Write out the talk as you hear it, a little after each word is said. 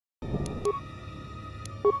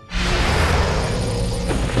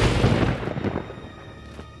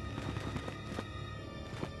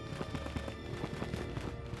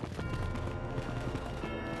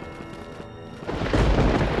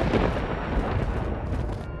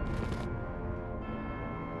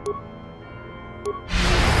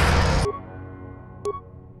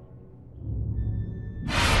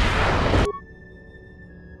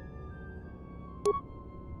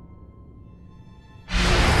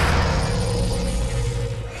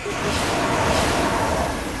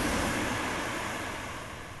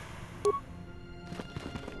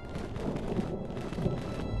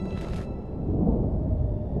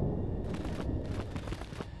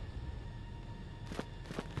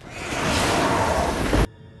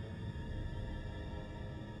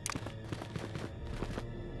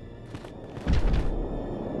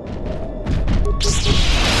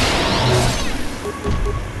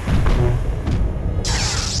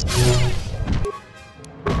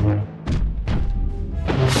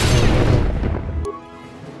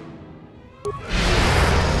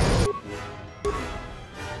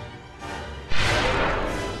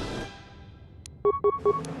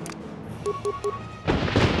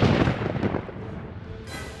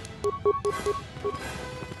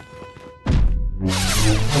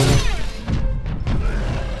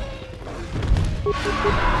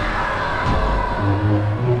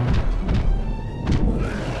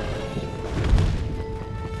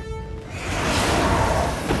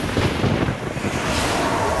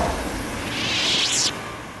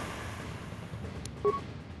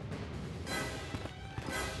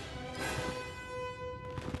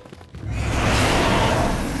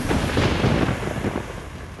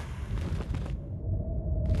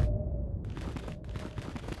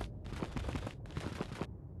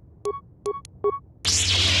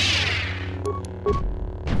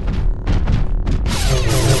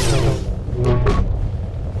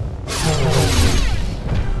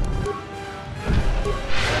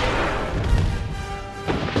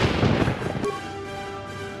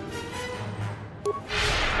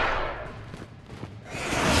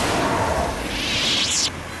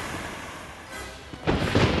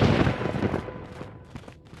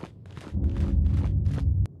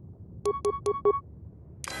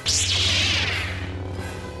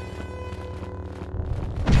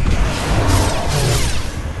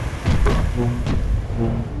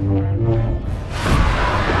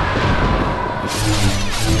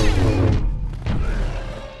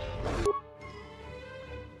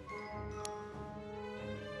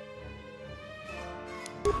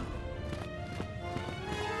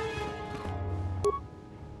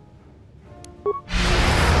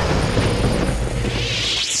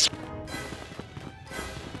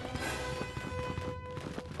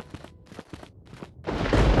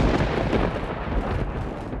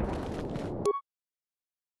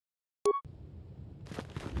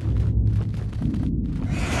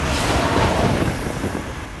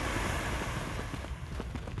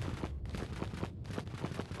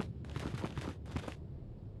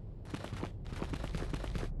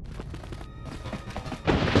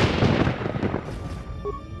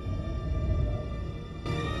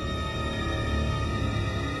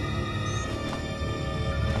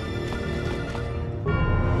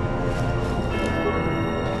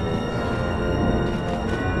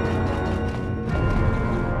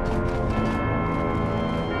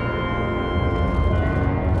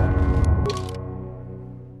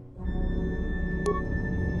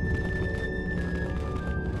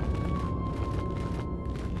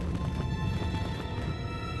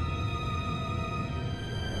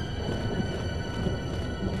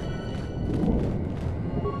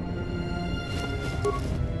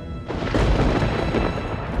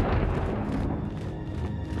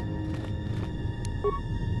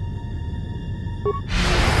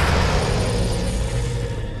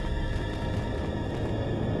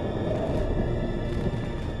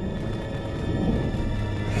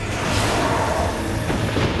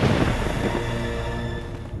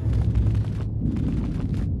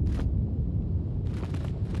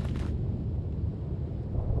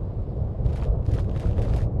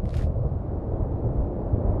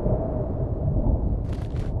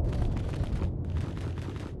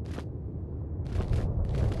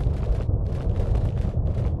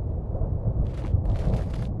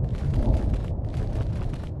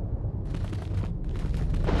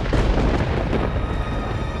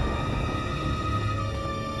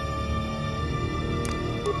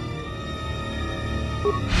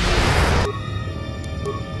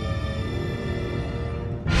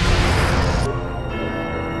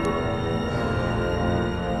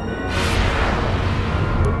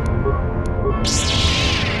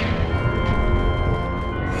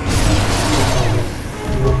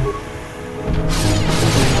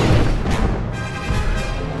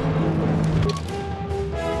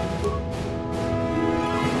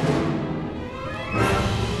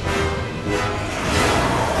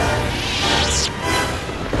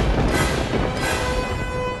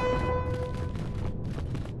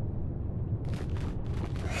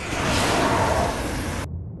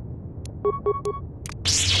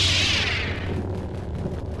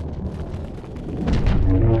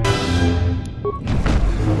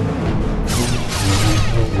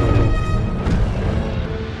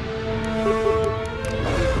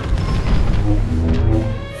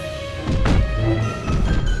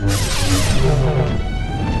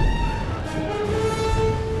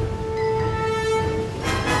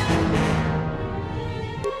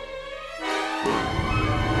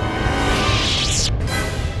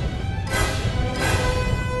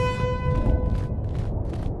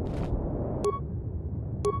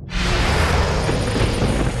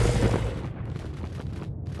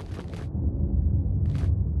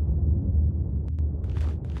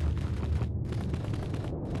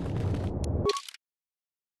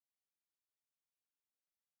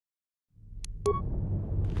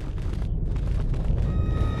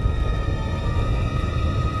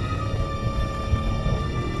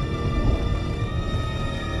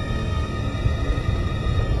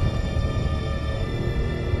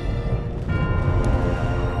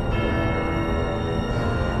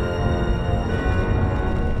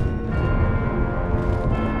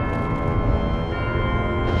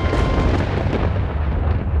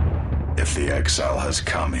has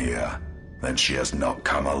come here, then she has not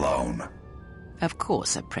come alone. Of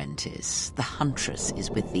course, apprentice. The Huntress is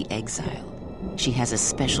with the exile. She has a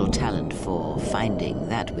special talent for finding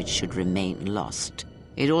that which should remain lost.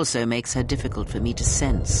 It also makes her difficult for me to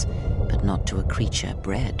sense, but not to a creature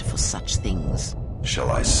bred for such things.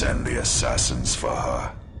 Shall I send the assassins for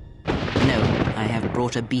her? No, I have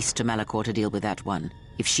brought a beast to Malachor to deal with that one.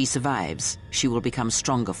 If she survives, she will become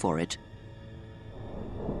stronger for it.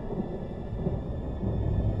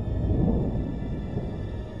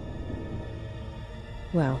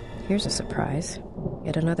 Well, here's a surprise.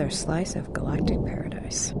 Yet another slice of galactic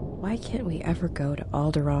paradise. Why can't we ever go to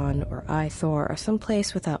Alderaan or Ithor or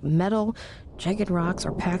someplace without metal, jagged rocks,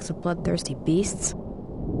 or packs of bloodthirsty beasts?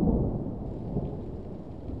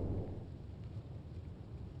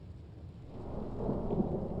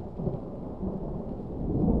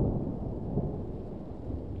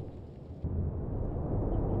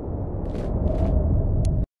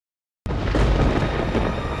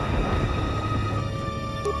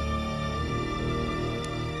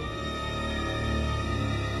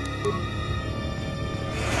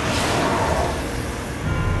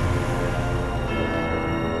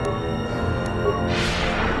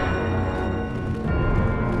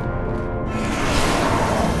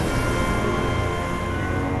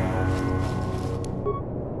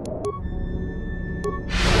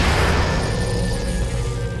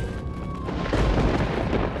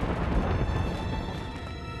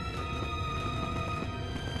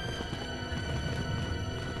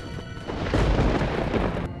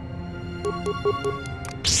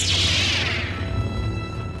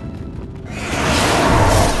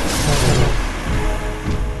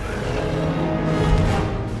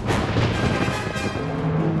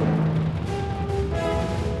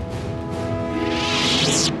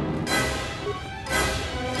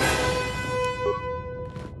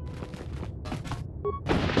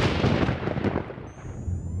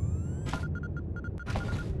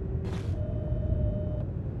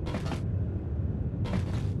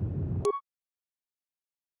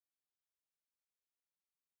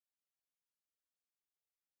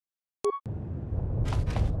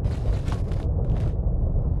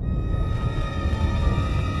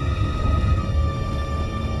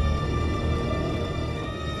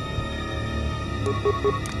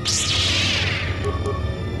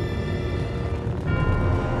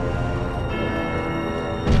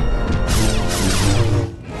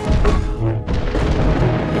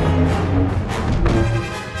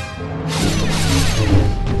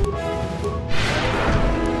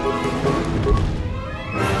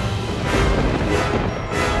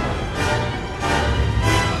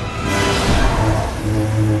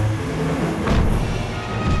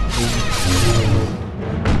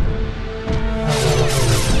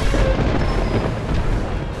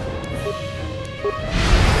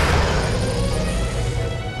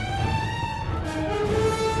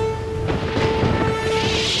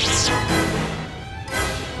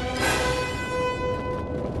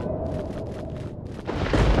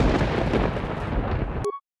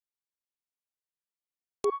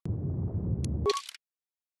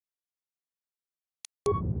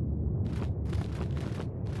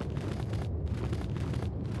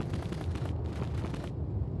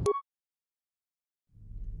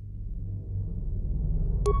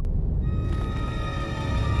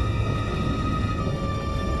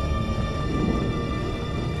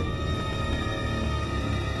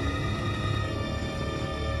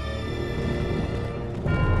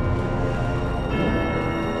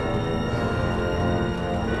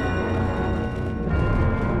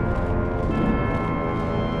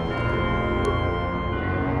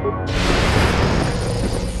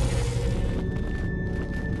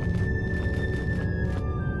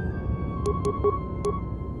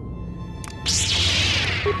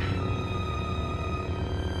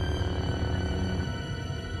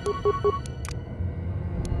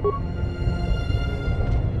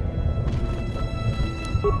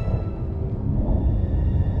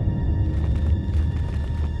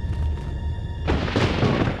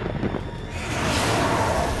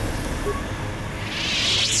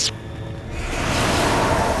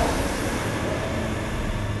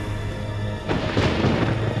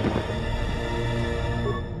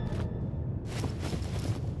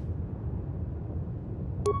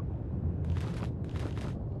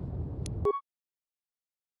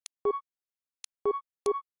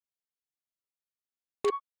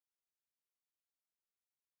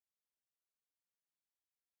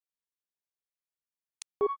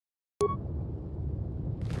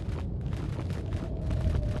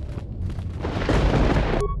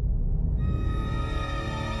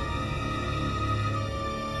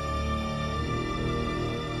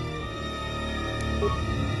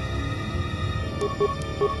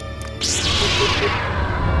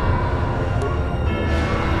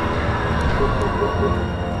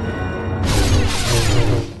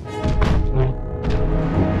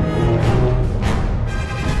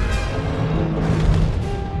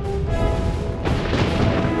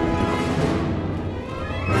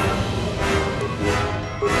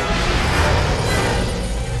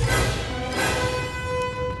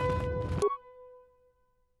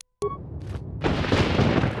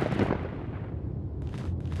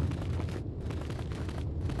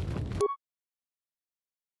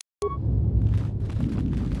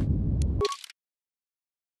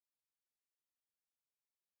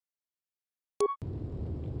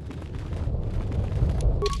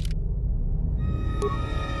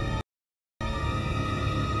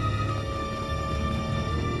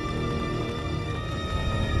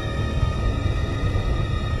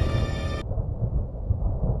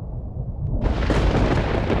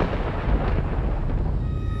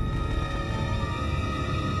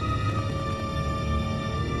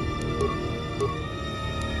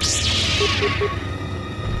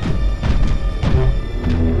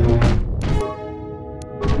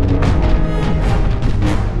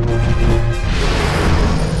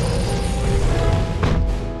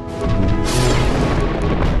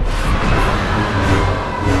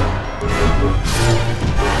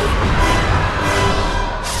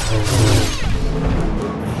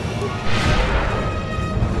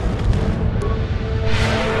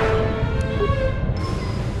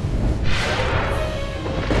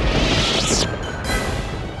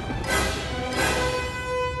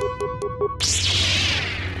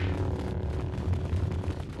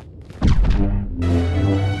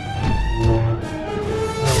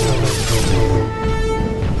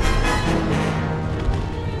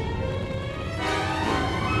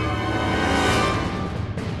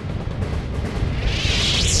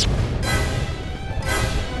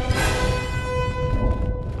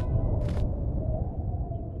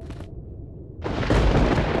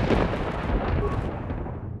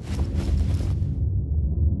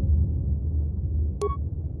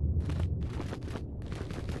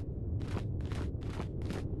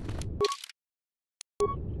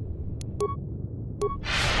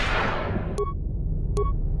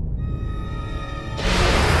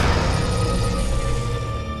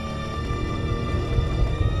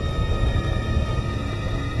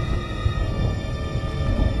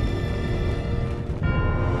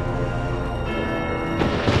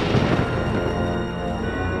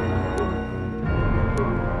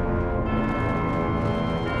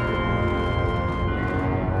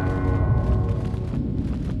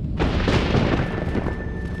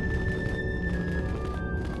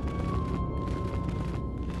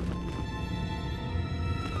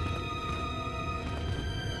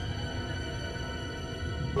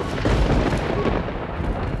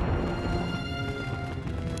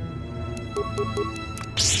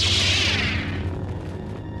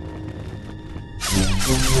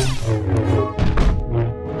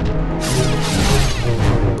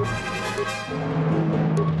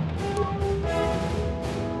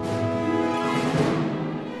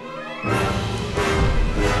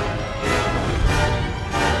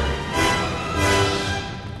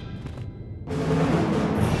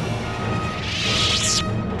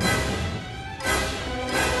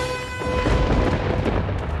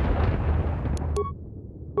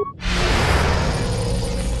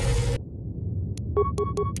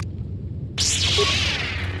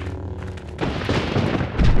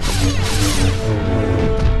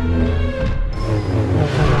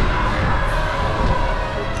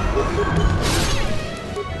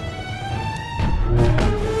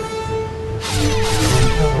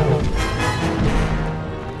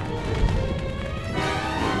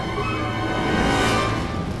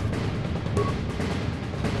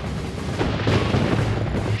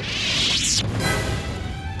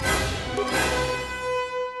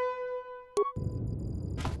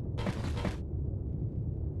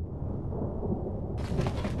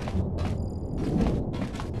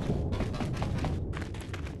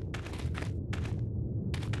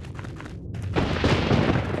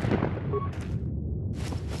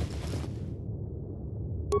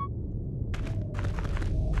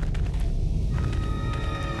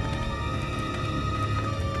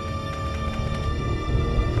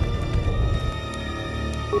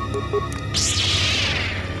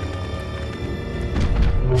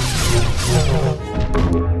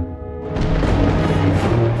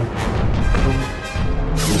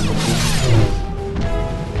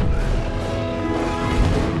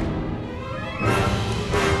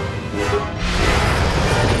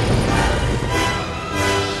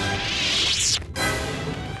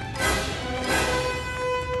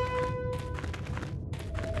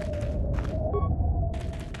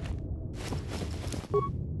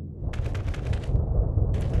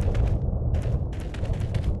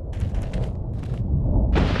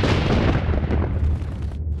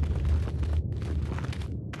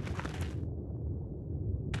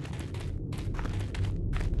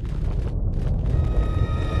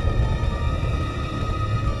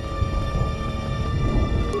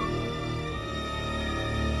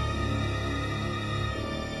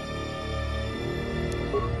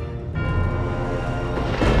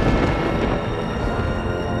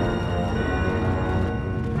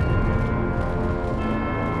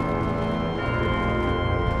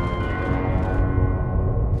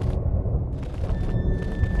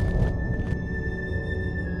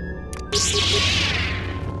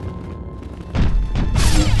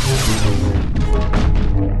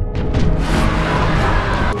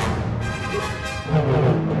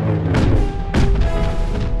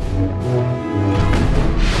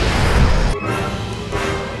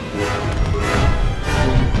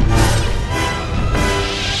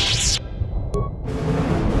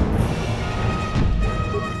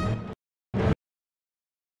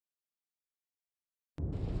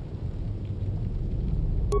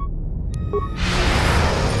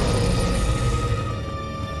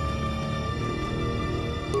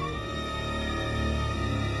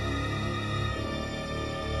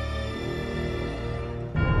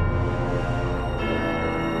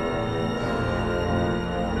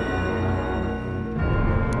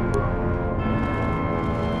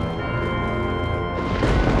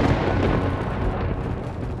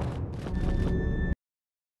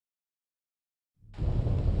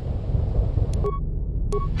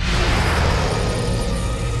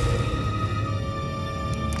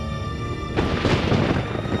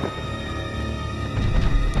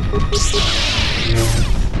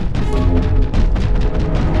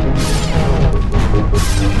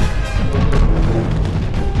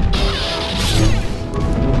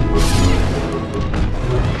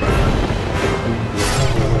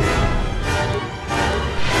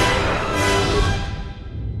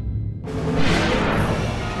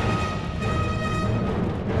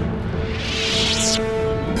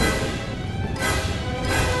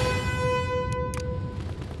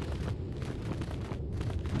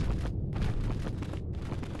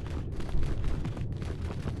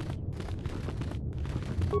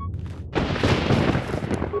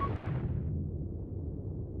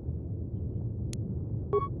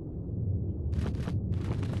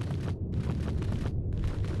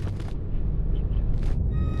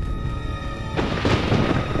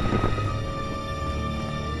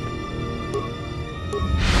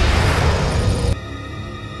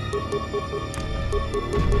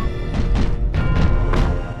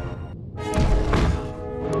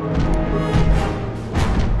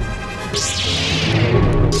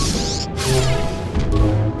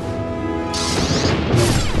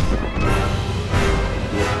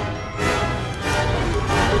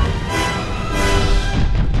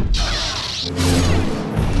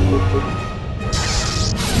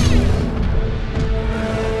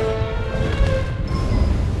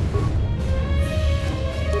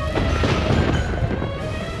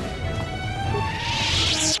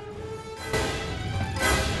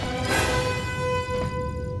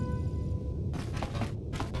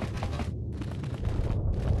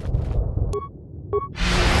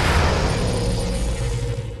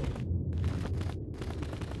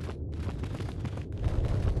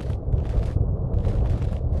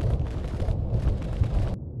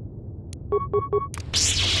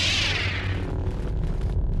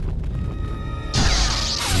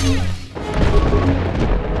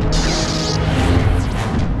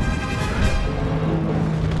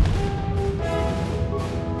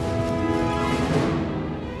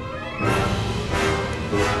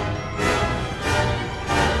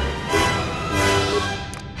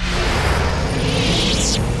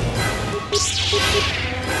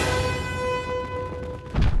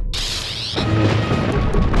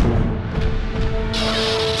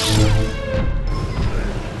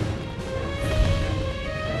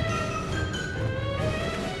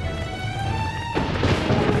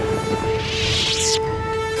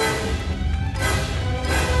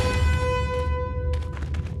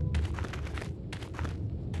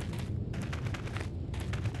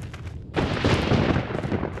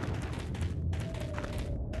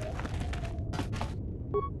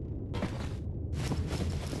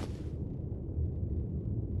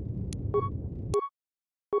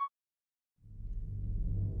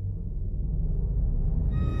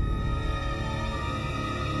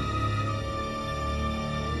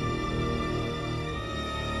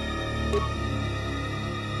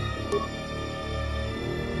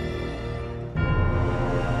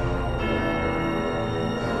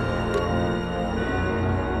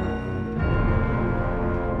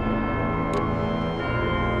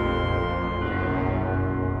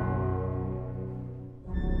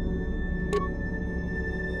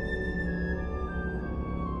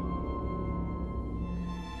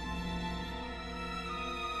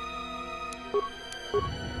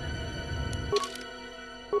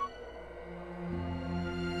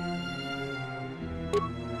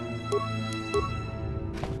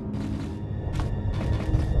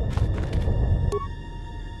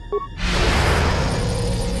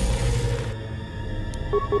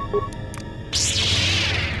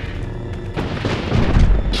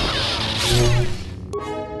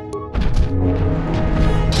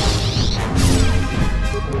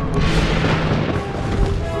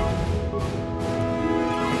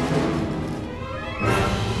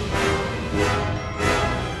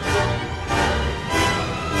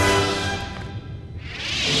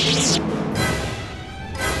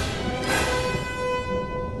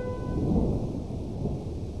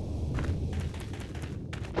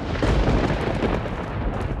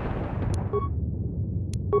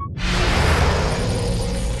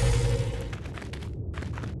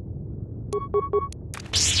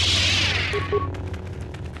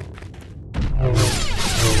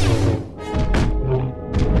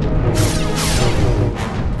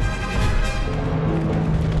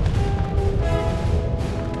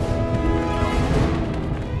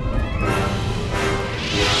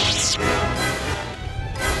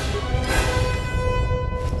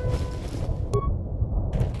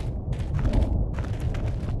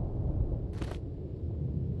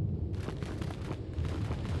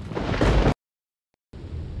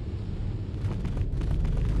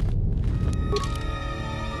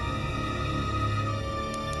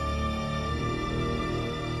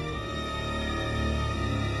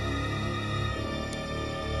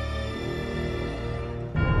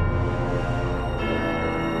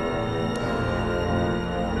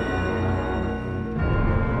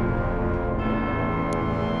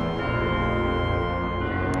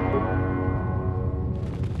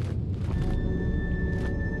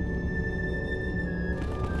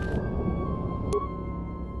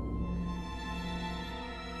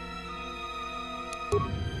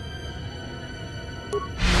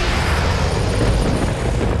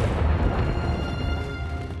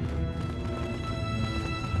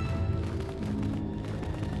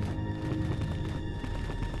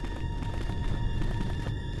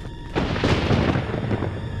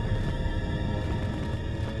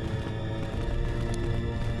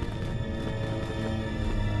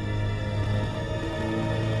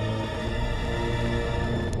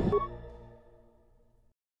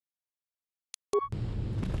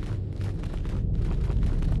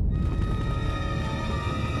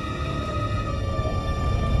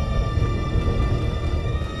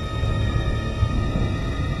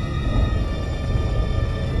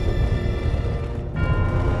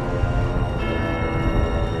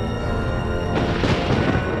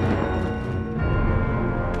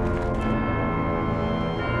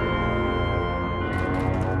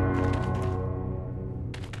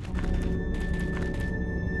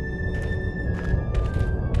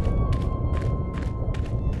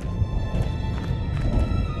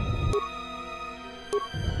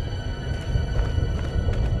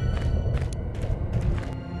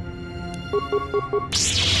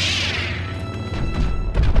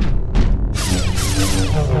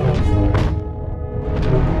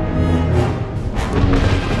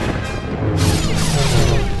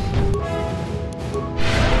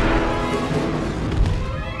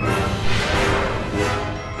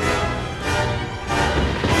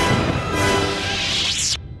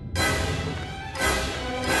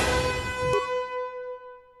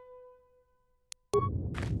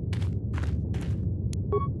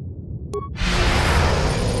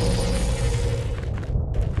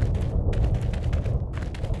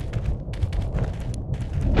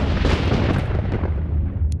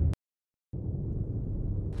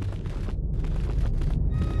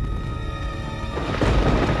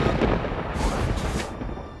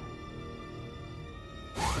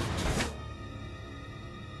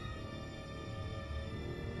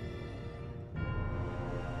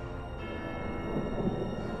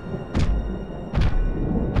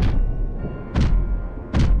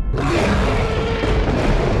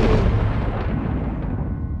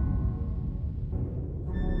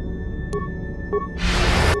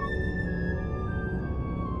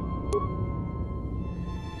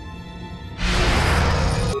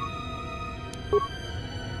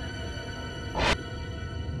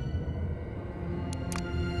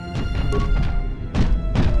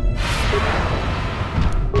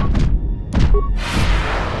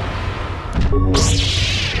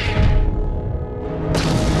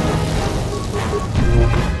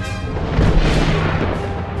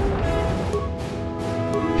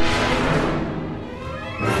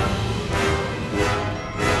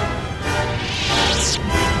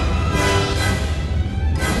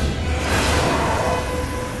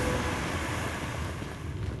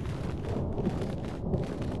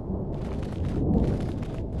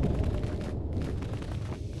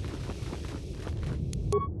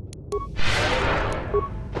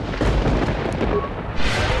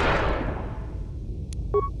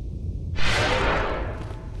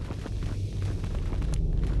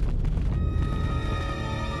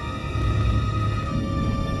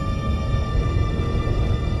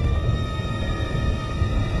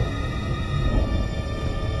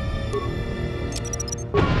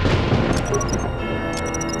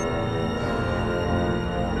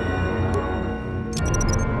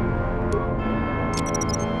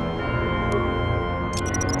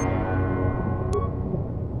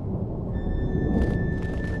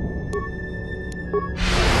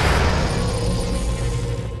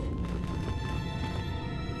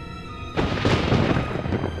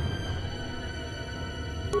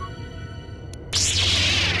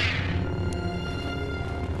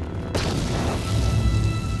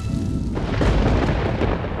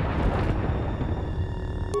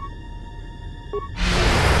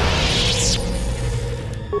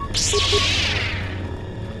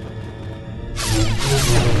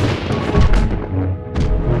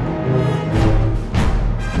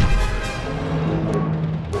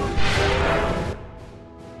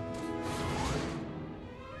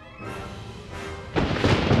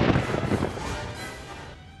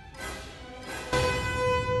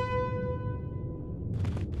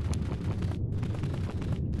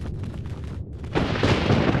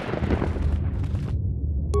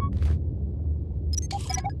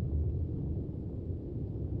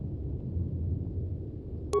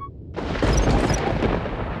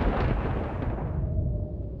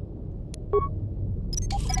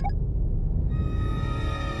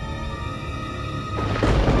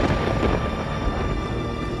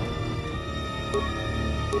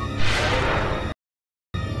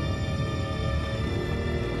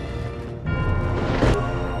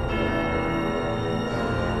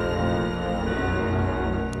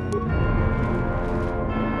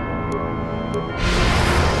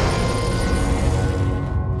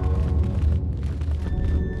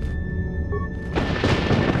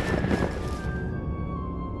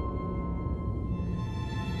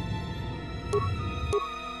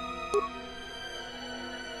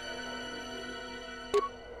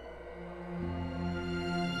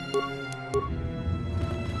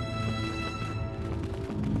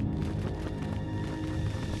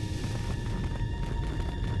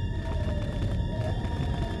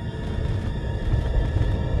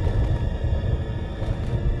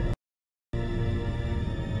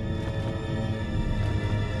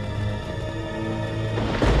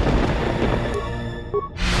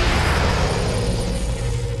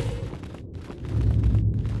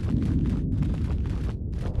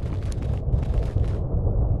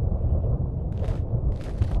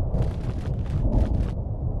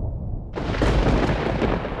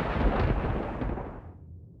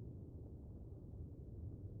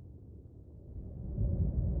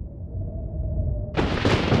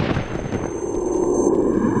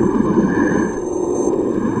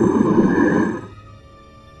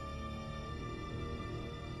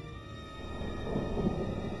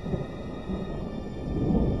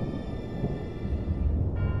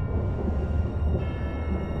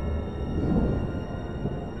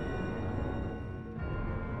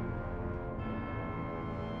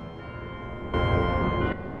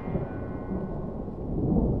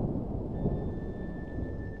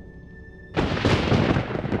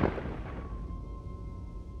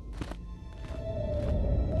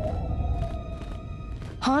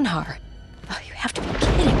 Hanharr. Oh, you have to be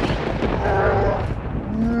kidding me.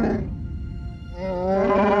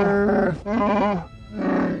 Hanharr.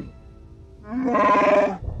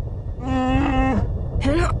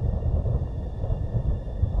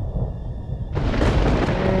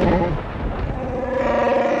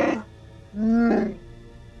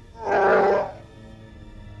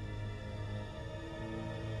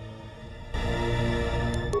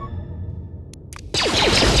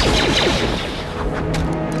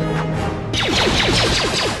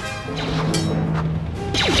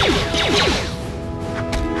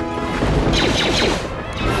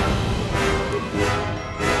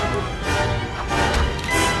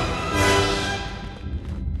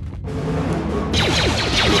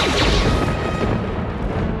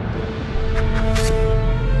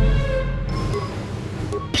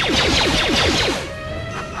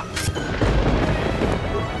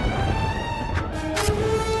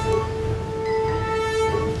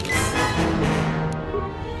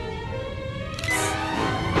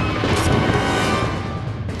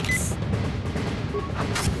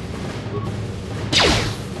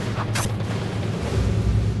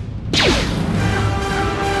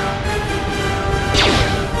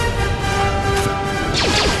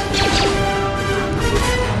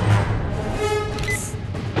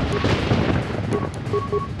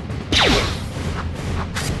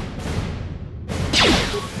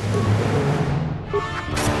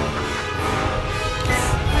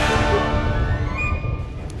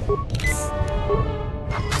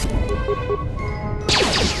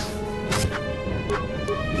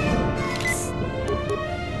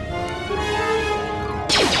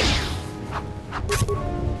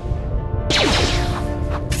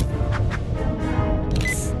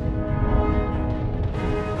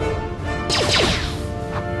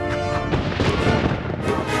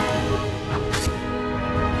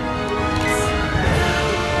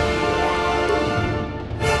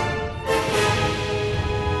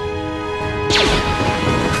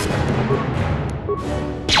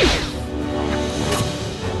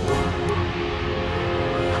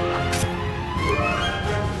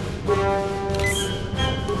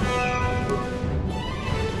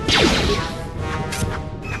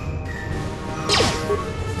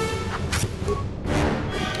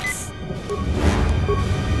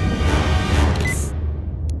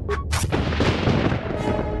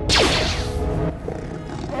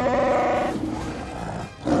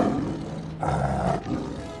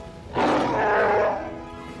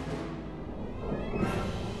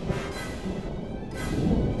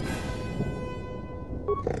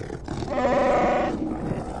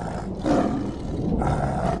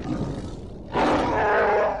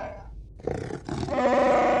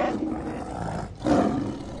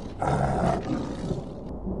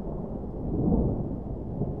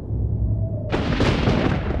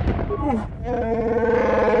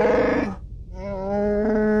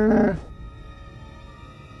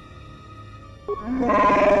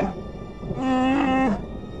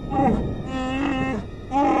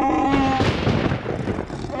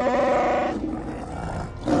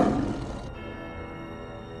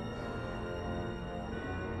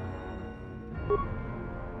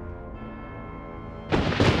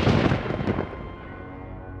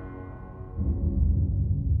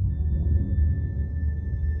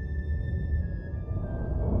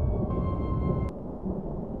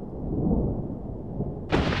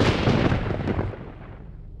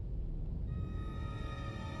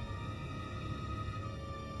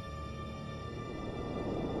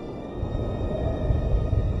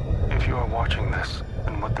 watching this,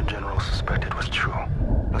 and what the General suspected was true.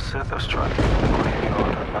 The Sith are striking from the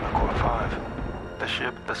graveyard of Malachor V. The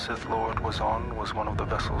ship the Sith Lord was on was one of the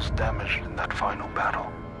vessels damaged in that final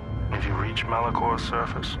battle. If you reach Malachor's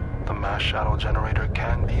surface, the mass shadow generator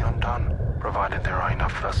can be undone, provided there are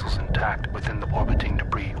enough vessels intact within the orbiting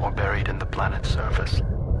debris or buried in the planet's surface.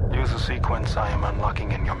 Use the sequence I am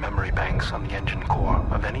unlocking in your memory banks on the engine core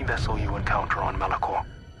of any vessel you encounter on Malachor.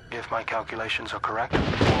 If my calculations are correct,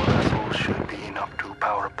 4 vessels should be enough to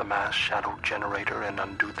power up the mass shadow generator and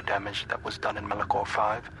undo the damage that was done in Malachor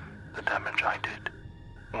V, the damage I did.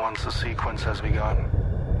 Once the sequence has begun,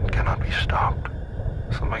 it cannot be stopped.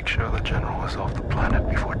 So make sure the General is off the planet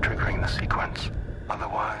before triggering the sequence.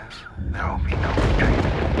 Otherwise, there will be no retreat.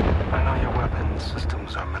 I know your weapons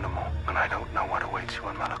systems are minimal, and I don't know what awaits you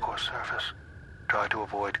on Malachor's surface. Try to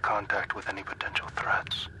avoid contact with any potential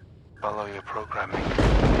threats. Follow your programming.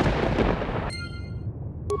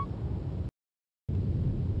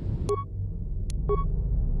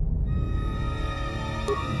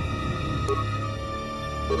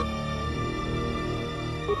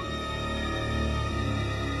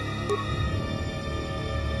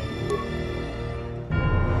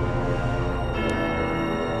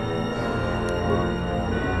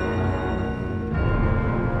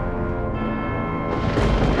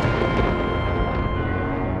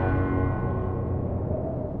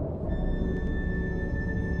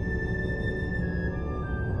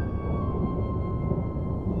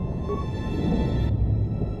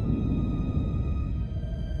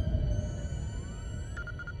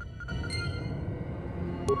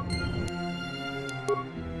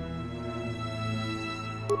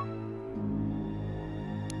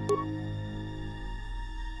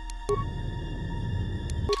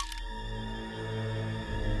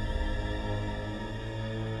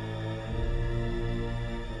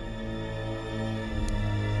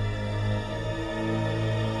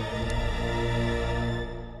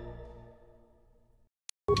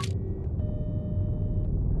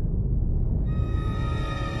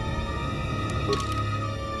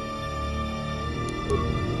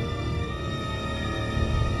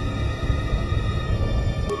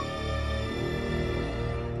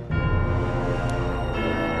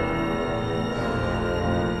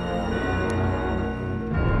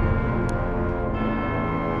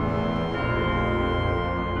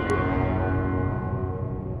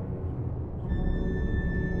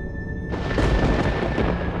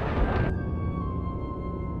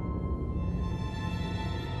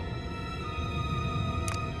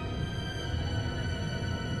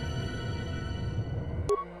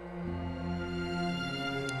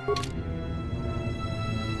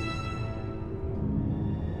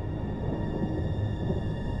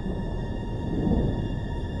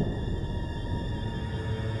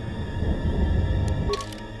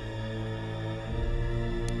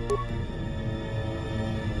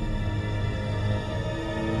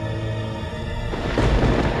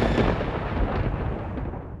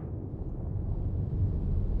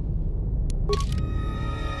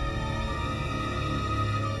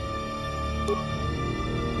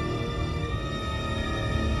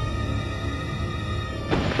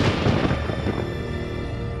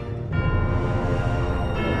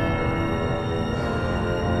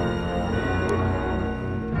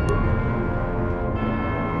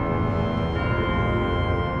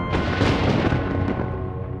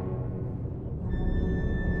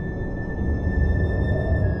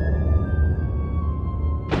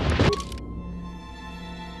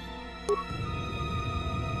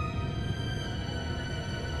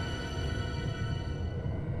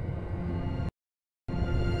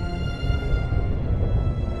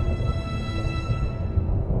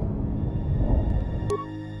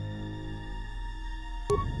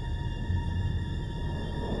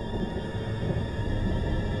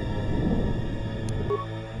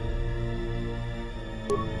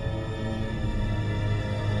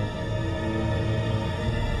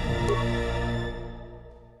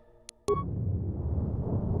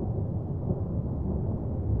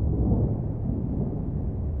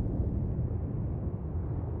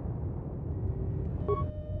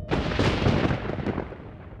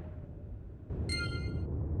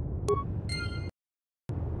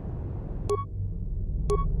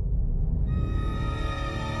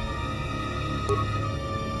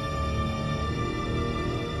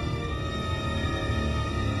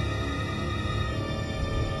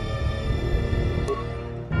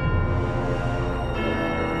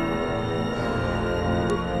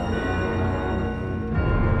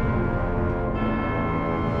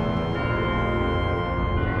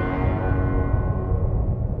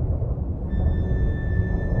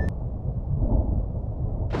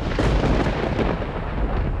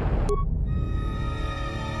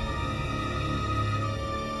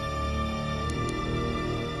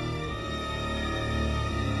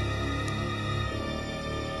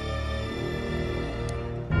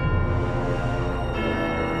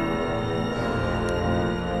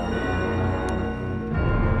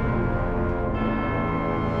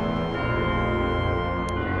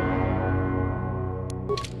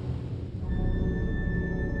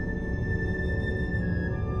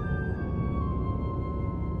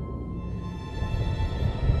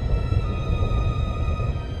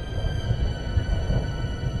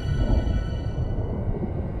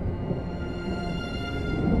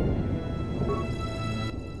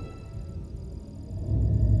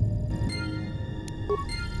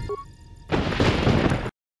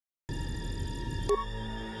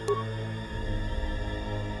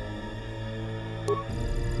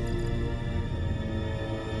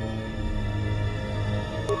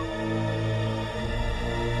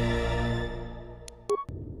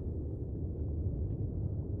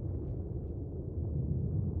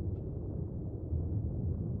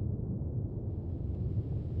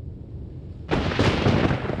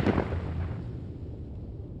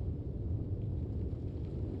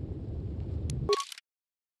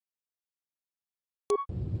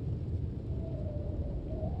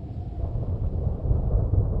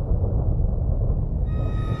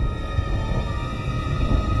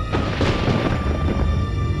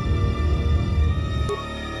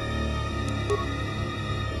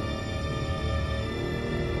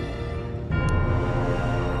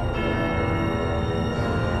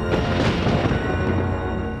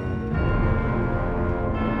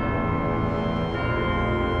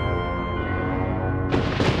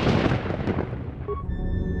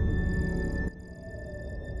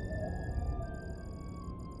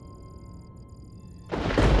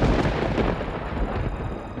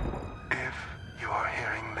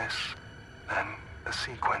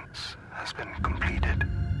 sequence has been completed.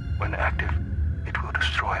 When active, it will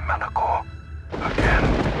destroy Malachor. Again,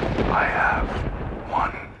 I have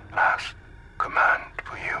one last command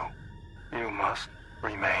for you. You must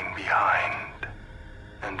remain behind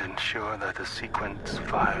and ensure that the sequence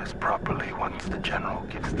fires properly once the General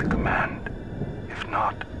gives the command. If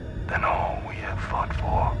not, then all we have fought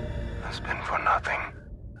for has been for nothing.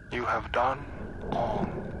 You have done all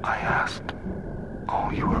I asked,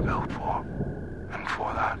 all you were built for, and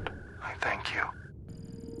for that, I thank you.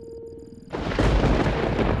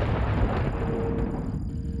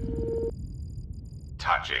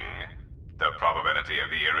 Touching. The probability of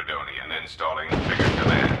the Iridonian installing trigger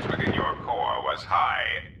commands within your core was high.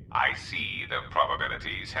 I see the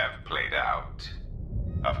probabilities have played out.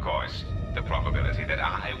 Of course, the probability that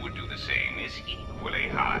I would do the same is equally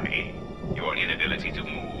high. Your inability to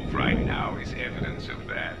move right now is evidence of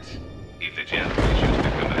that. If the General issues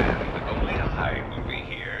the command, only I will be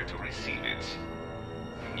here to receive it.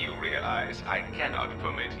 You realize I cannot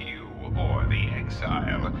permit you or the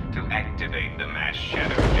Exile to activate the mass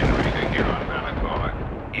shadow generator here on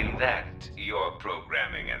Malachor. In that, your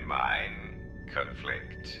programming and mine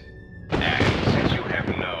conflict. And since you have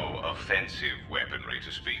no offensive weaponry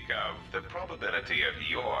to speak of, the probability of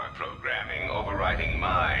your programming overriding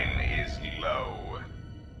mine is low.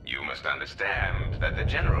 You must understand that the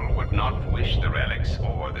General would not wish the relics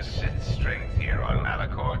or the Sith strength here on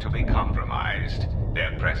Malachor to be compromised.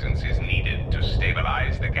 Their presence is needed to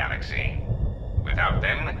stabilize the galaxy. Without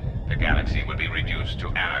them, the galaxy would be reduced to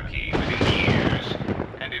anarchy within years.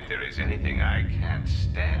 And if there is anything I can't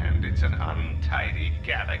stand, it's an untidy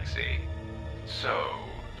galaxy. So,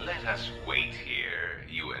 let us wait here,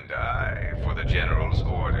 you and I, for the General's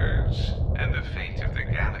orders, and the fate of the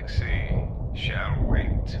galaxy shall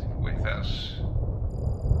wait with us.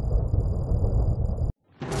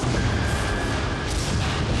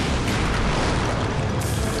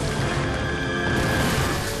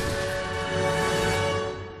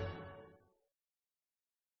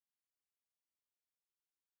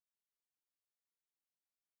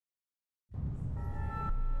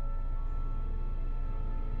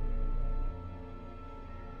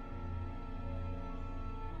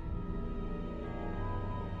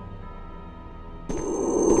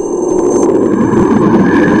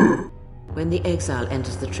 When the Exile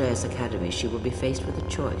enters the Trayus Academy, she will be faced with a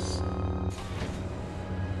choice.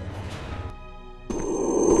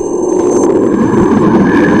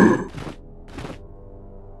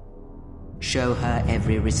 Show her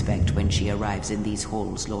every respect when she arrives in these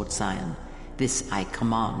halls, Lord Sion. This I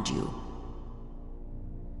command you.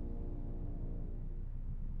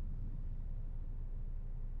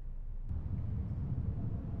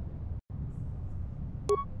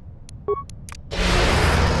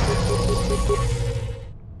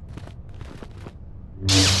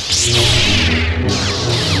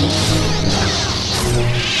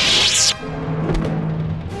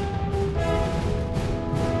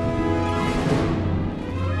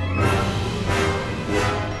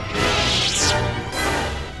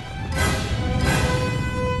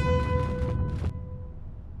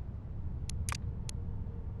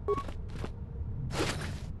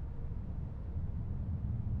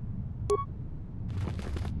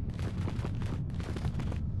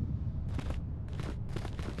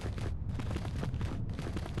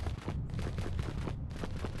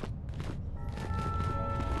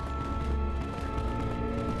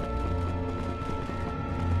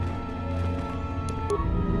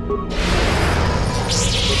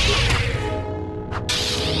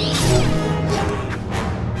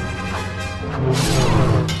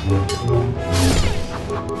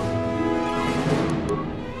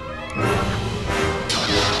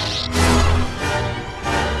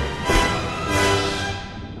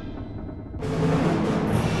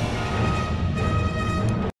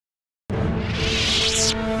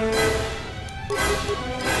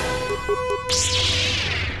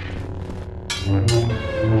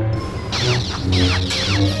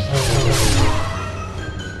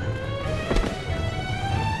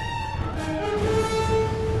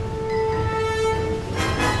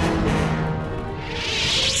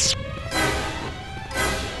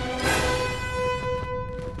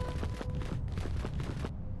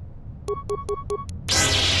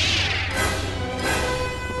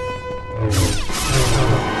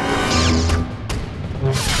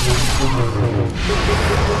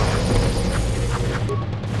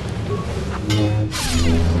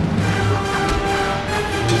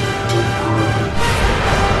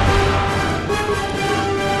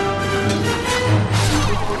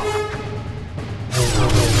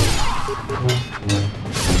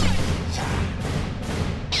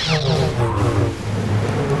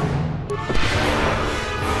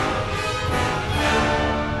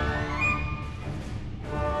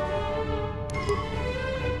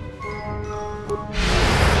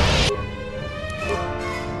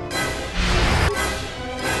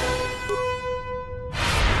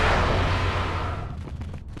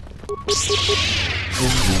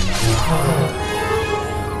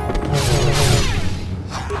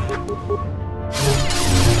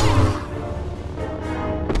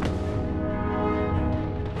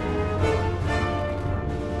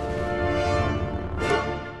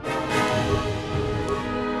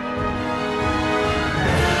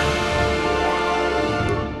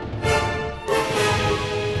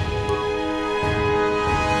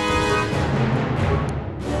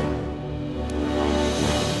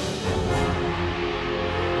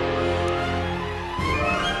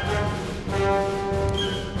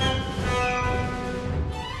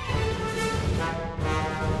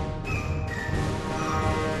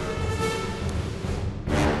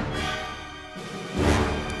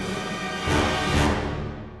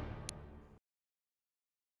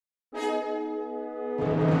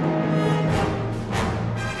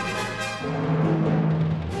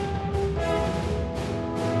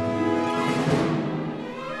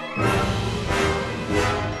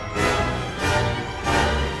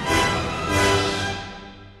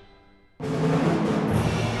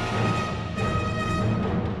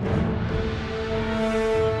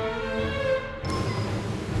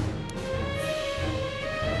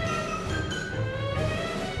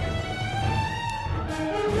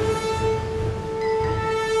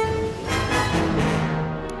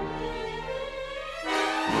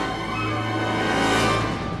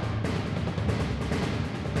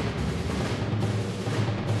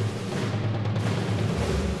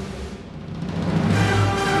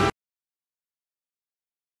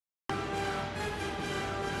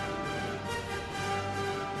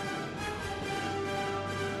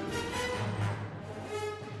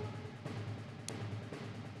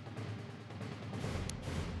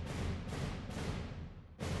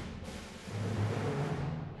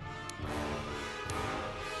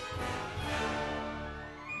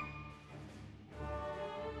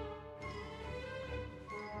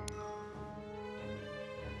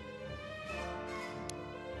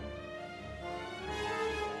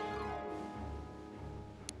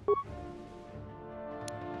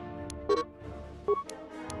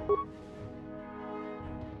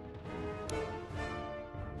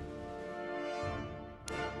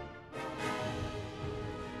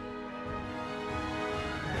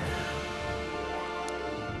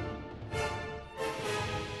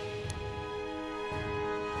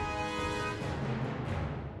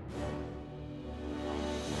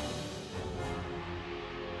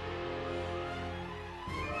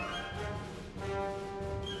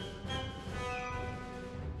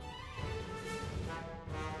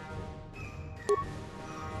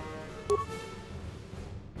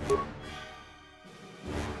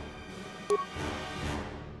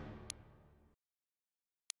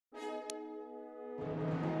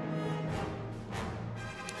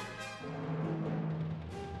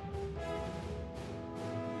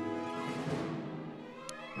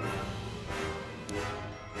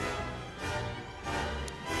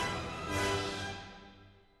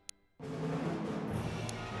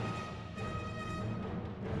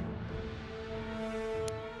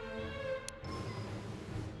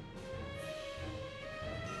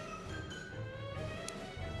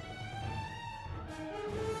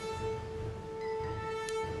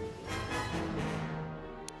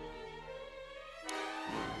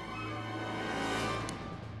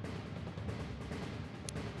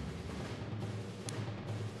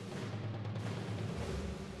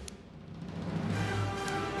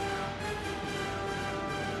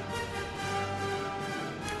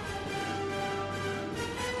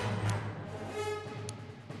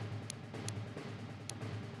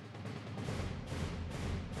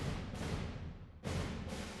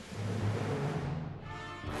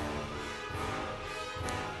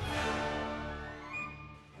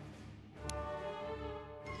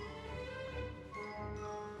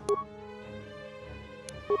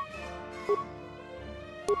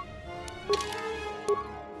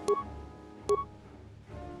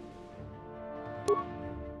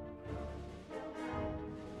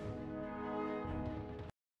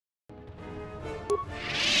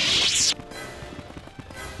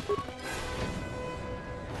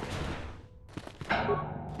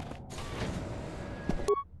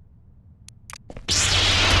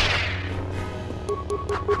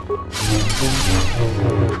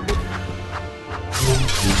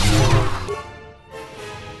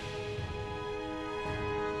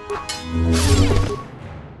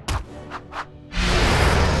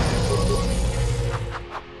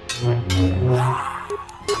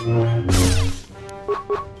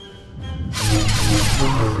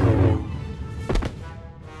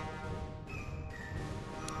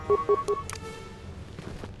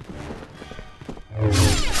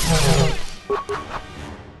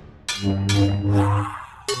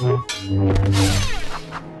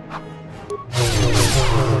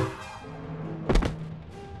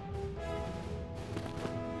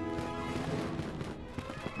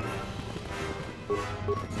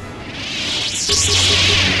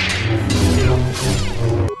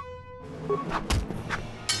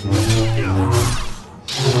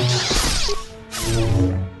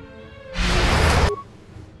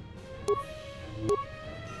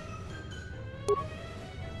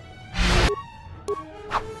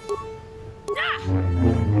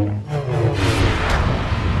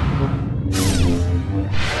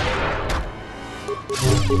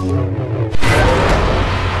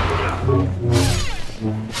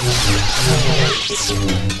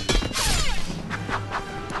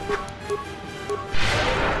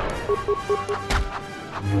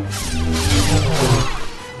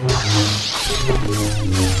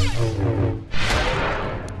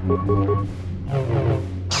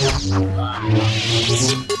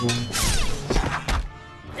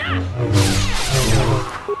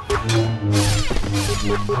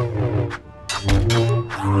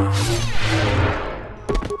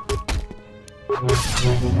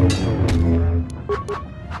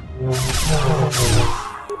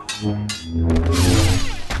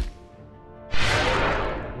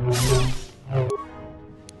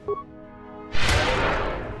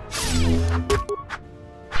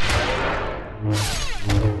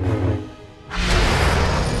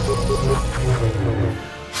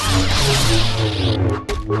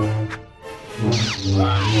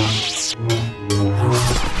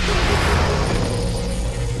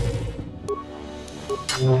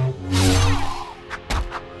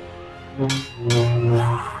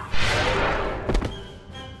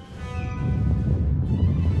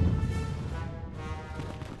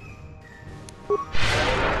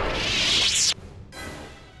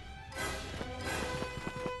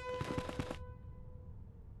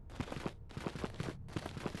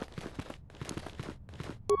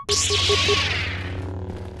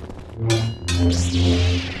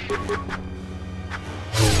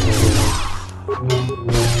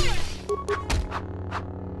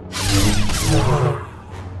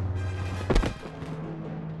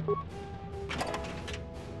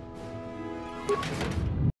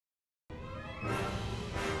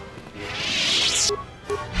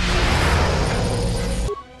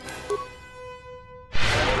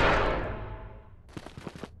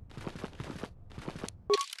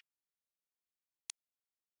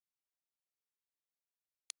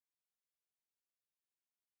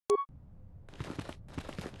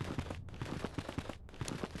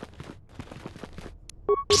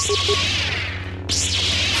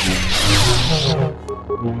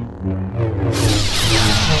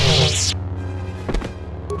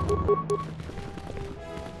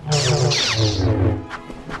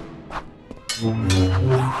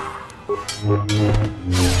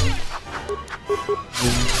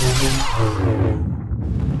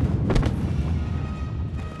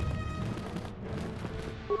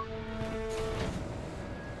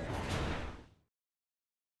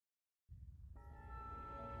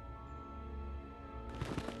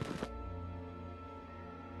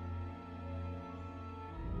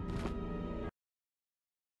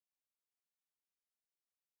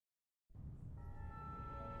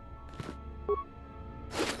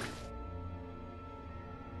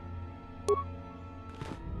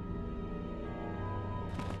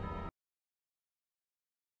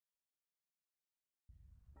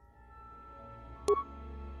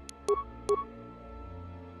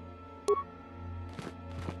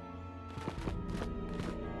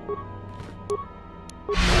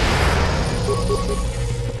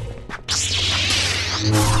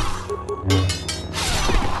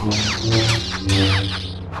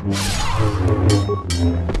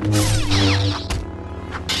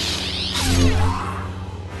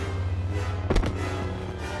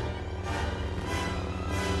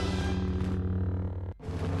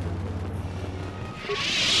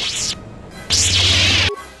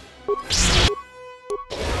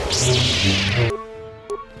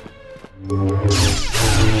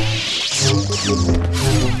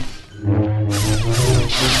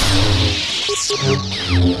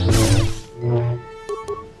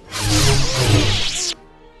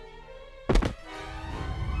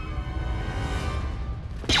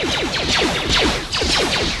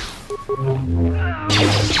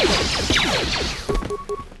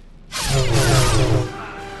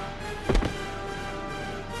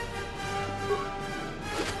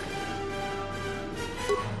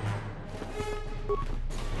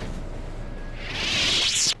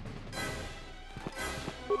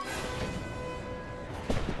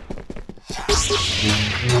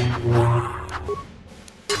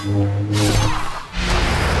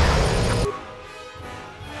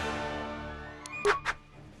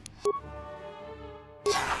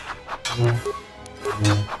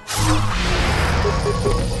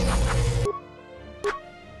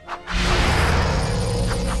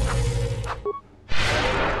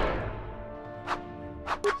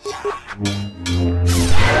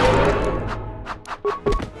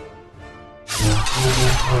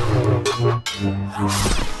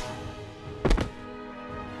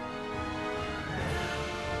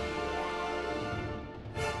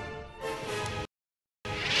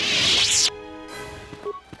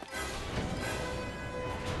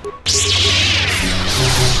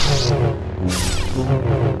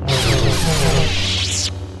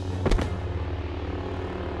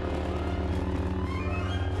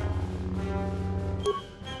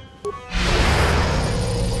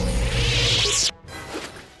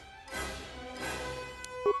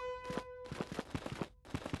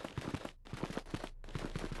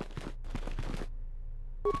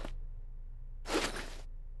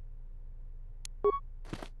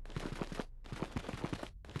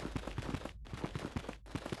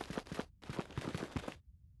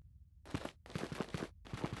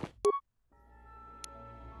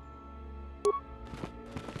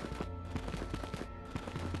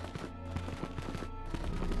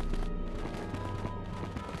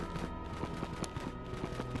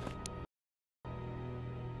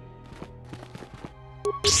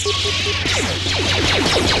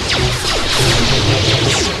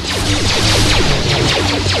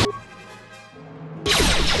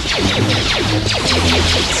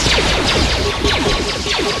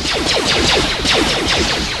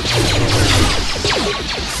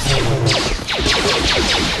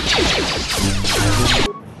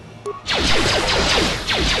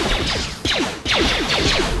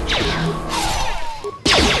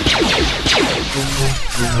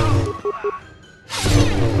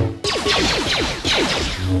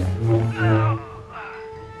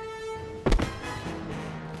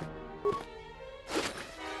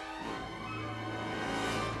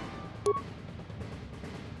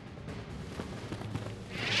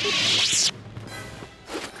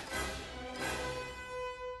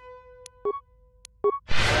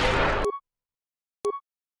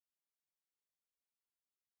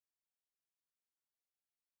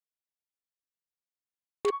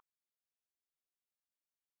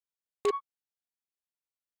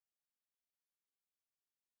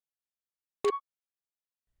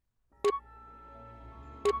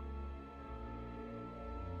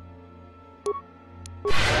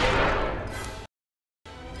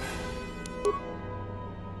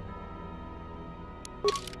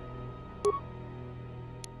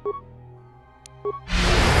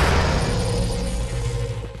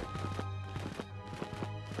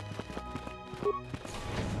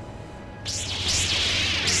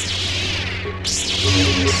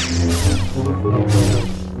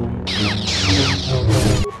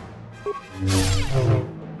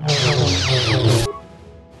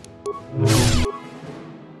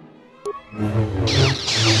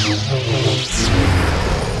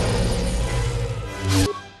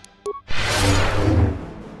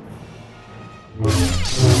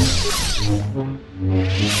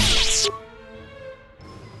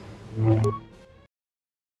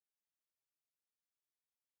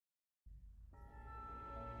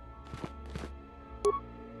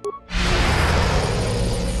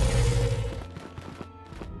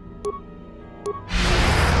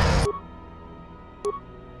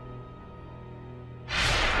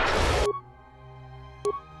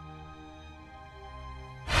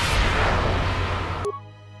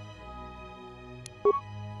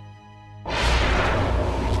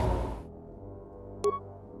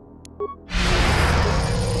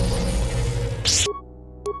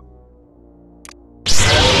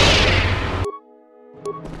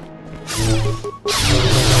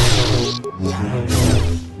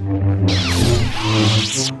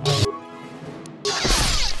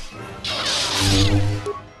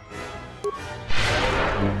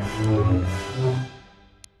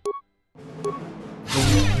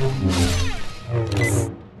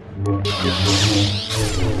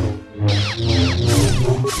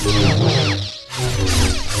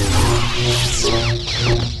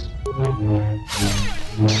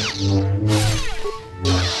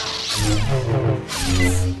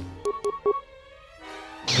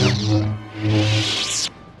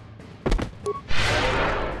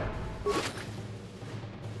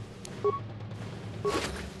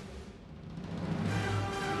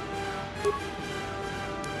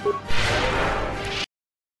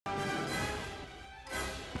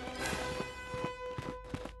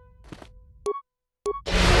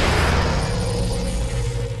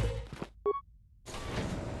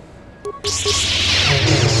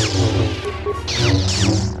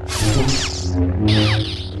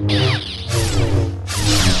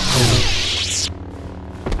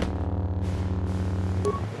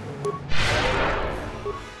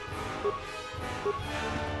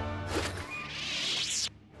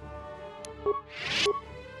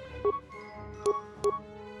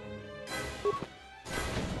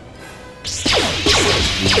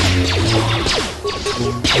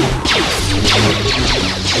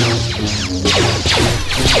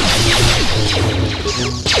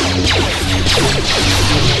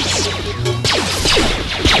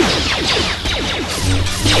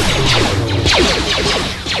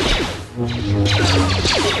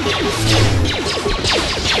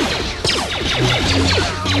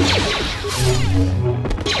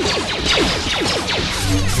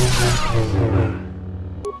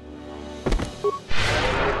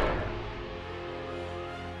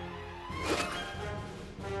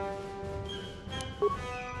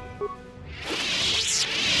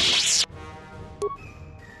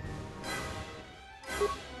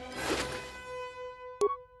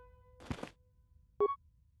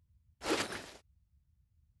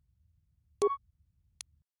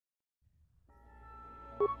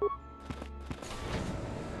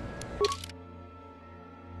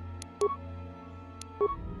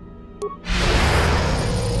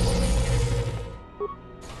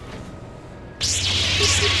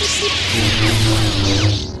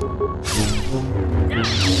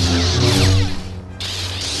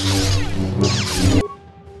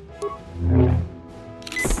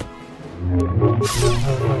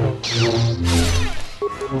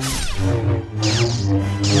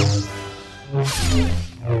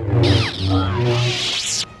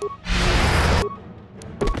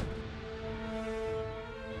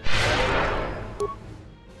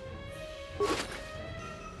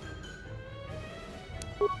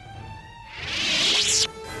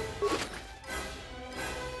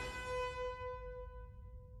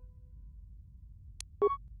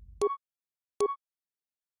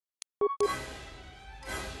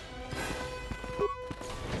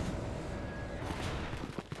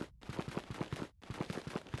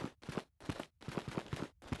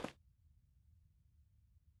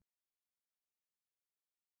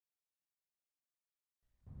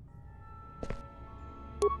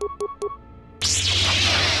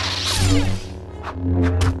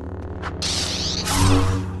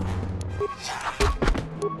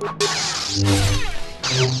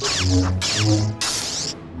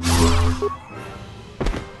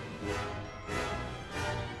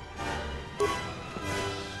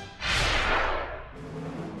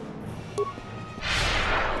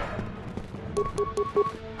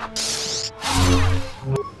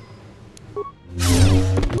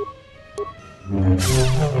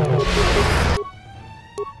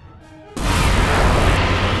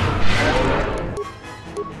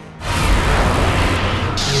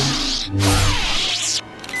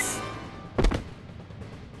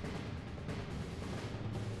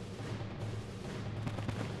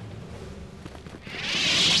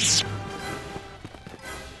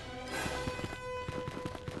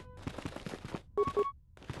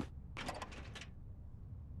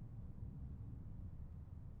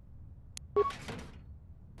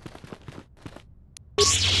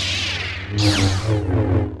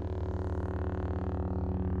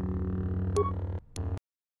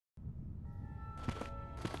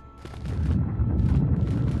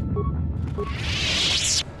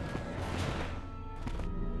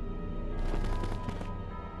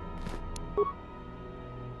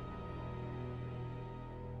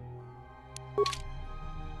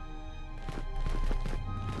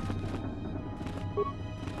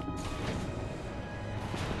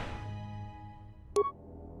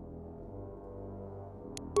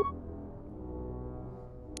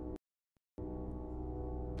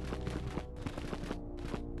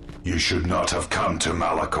 You should not have come to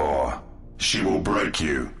Malachor. She will break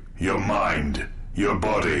you, your mind, Your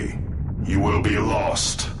body, you will be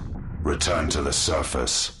lost. Return to the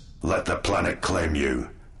surface. Let the planet claim you,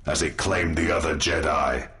 as it claimed the other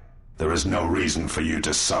Jedi. There is no reason for you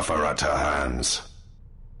to suffer at her hands.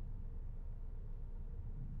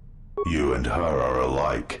 You and her are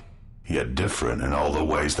alike, yet different in all the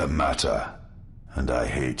ways that matter. And I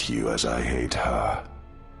hate you as I hate her.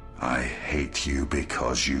 I hate you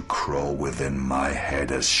because you crawl within my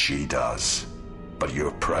head as she does. But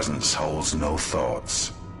your presence holds no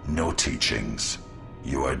thoughts, no teachings.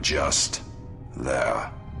 You are just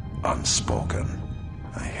there, unspoken.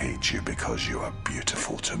 I hate you because you are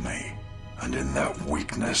beautiful to me. And in that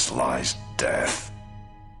weakness lies death.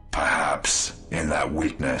 Perhaps in that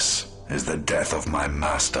weakness is the death of my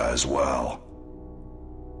master as well.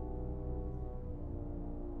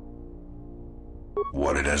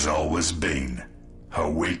 What it has always been, her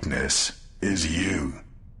weakness is you.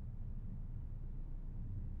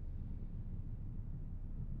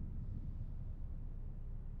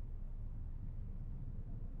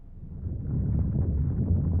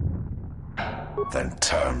 Then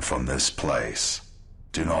turn from this place.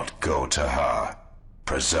 Do not go to her.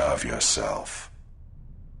 Preserve yourself.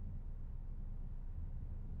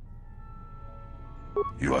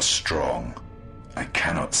 You are strong. I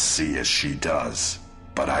cannot see as she does,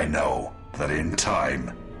 but I know that in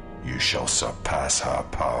time you shall surpass her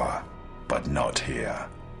power. But not here,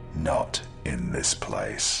 not in this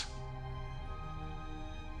place.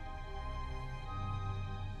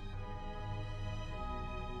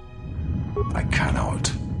 I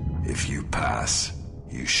cannot. If you pass,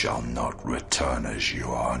 you shall not return as you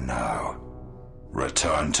are now.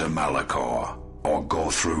 Return to Malachor, or go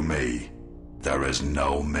through me. There is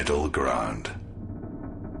no middle ground.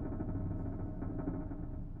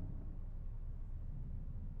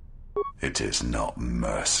 It is not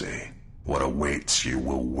mercy. What awaits you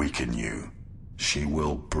will weaken you. She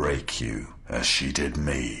will break you, as she did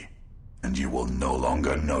me, and you will no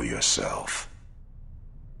longer know yourself.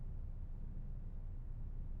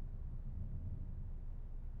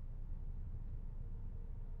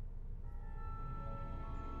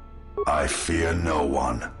 I fear no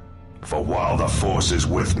one, for while the Force is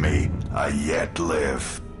with me, I yet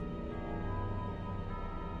live.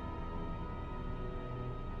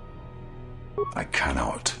 I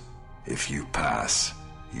cannot. If you pass,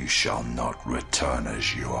 you shall not return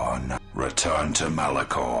as you are now. Return to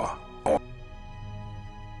Malachor, or...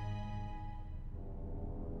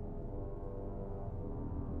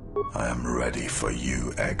 I am ready for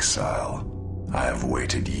you, exile. I have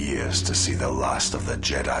waited years to see the last of the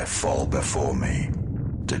Jedi fall before me,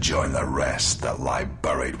 to join the rest that lie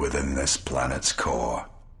buried within this planet's core.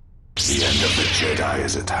 The end of the Jedi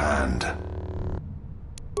is at hand.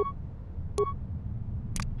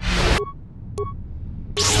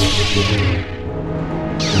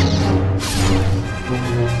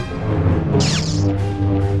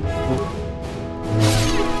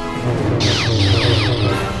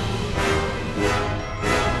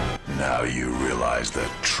 Now you realize the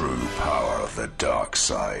true power of the dark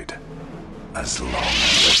side. As long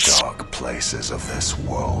as the dark places of this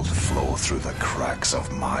world flow through the cracks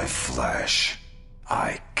of my flesh,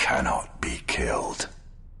 I cannot be killed.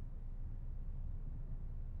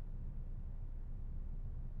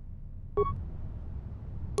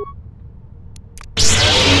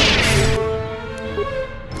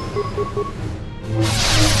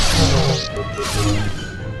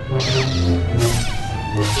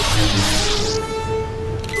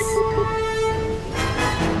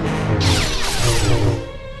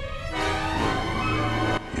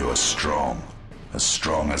 You are strong, as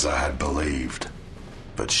strong as I had believed,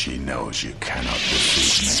 but she knows you cannot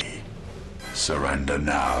defeat me. Surrender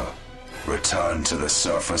now. Return to the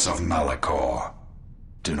surface of Malachor.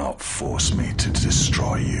 Do not force me to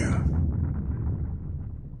destroy you.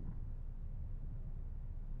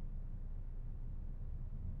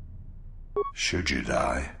 Should you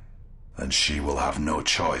die, then she will have no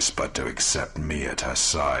choice but to accept me at her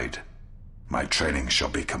side. My training shall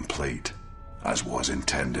be complete, as was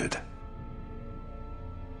intended.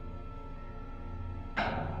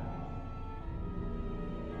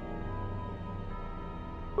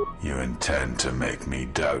 You intend to make me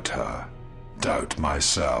doubt her, doubt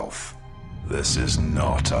myself. This is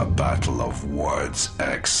not a battle of words,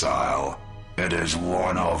 exile. It is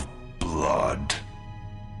one of blood.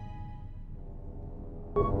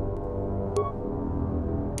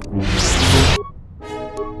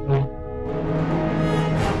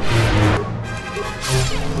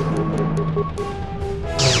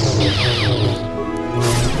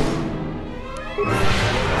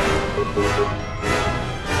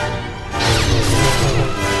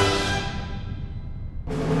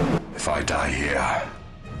 die here,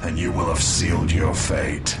 then you will have sealed your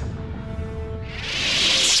fate.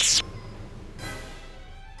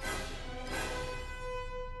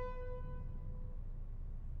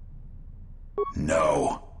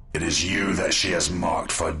 No, it is you that she has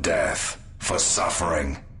marked for death, for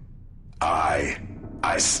suffering. I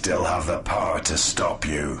still have the power to stop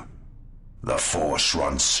you. The Force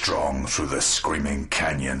runs strong through the screaming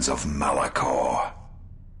canyons of Malachor.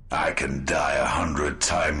 I can die 100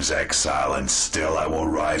 times exile, and still I will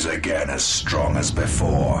rise again as strong as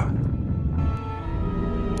before.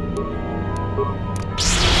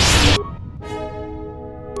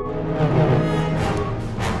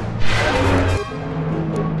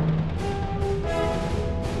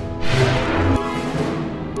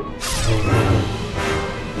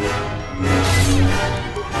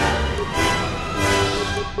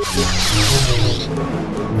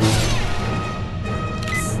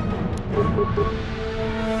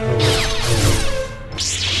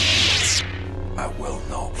 I will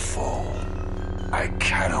not fall. I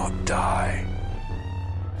cannot die.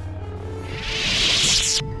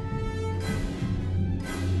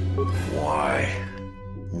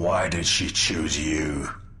 Why did she choose you?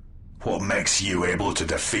 What makes you able to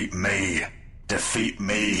defeat me? Defeat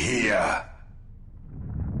me here?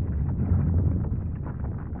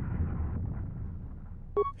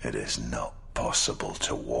 It is not possible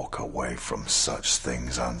to walk away from such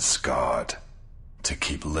things unscarred, to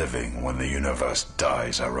keep living when the universe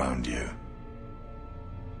dies around you.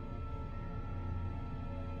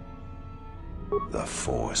 The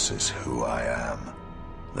Force is who I am.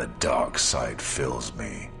 The dark side fills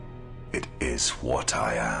me. It is what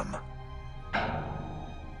I am.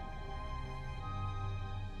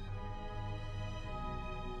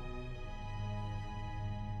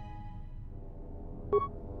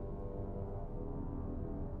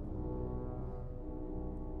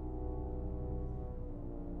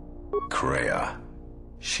 Traya,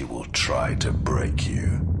 she will try to break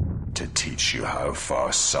you, to teach you how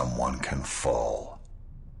far someone can fall.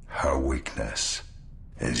 Her weakness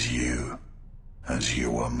is you, as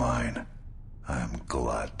you are mine. I am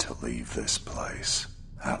glad to leave this place,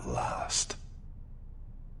 at last.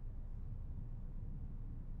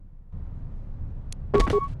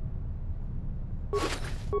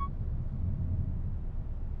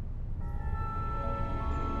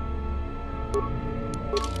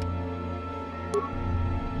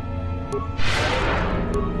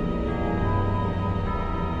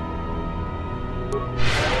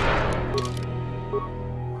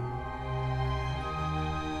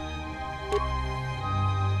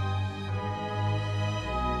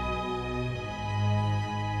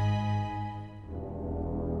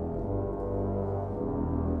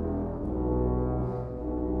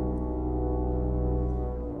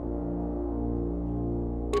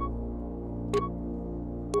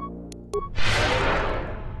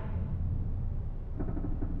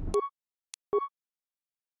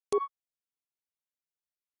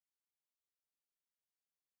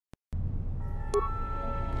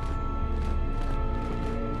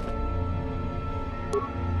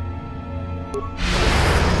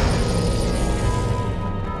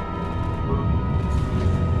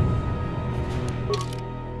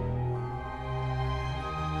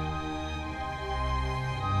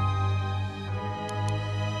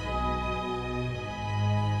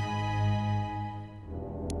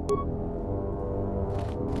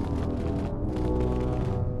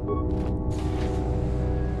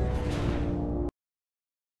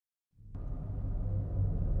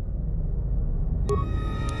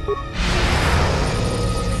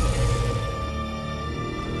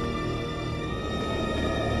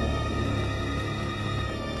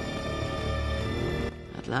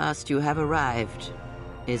 At last you have arrived.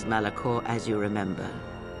 Is Malachor as you remember?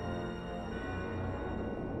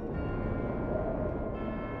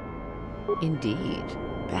 Indeed.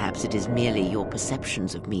 Perhaps it is merely your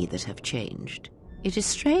perceptions of me that have changed. It is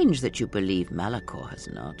strange that you believe Malachor has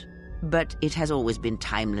not. But it has always been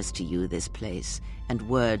timeless to you, this place, and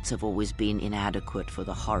words have always been inadequate for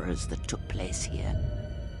the horrors that took place here.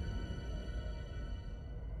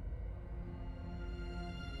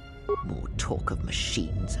 More talk of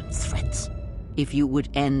machines and threats. If you would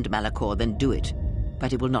end Malachor, then do it.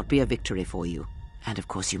 But it will not be a victory for you. And of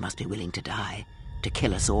course you must be willing to die, to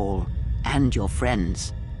kill us all, and your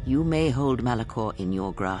friends. You may hold Malachor in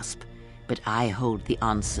your grasp, but I hold the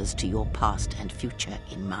answers to your past and future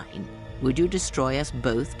in mine. Would you destroy us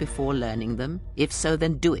both before learning them? If so,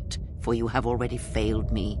 then do it, for you have already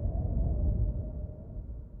failed me.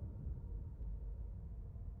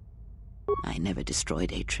 I never destroyed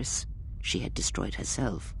Atris. She had destroyed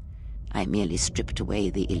herself. I merely stripped away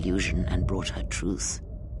the illusion and brought her truth.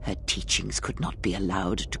 Her teachings could not be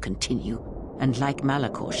allowed to continue, and like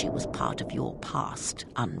Malachor, she was part of your past,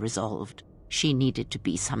 unresolved. She needed to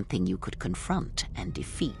be something you could confront and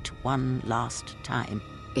defeat one last time.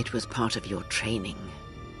 It was part of your training,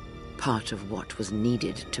 part of what was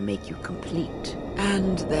needed to make you complete.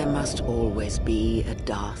 And there must always be a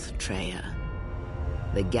Darth Traya.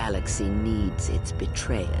 The galaxy needs its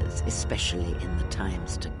betrayers, especially in the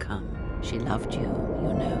times to come. She loved you,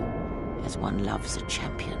 you know, as one loves a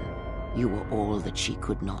champion. You were all that she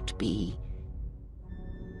could not be.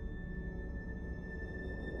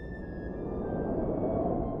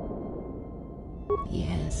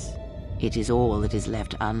 Yes, it is all that is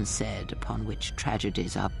left unsaid upon which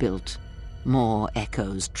tragedies are built. More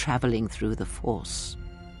echoes traveling through the Force.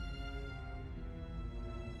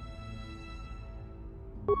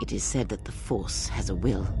 It is said that the Force has a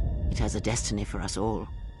will. It has a destiny for us all.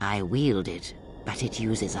 I wield it, but it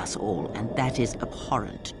uses us all, and that is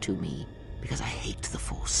abhorrent to me, because I hate the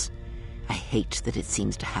Force. I hate that it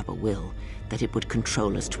seems to have a will, that it would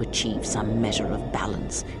control us to achieve some measure of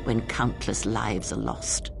balance when countless lives are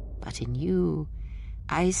lost. But in you,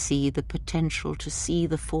 I see the potential to see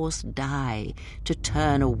the Force die, to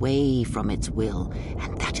turn away from its will,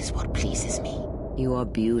 and that is what pleases me. You are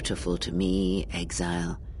beautiful to me,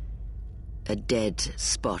 Exile. A dead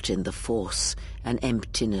spot in the Force, an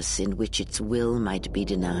emptiness in which its will might be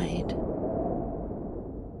denied.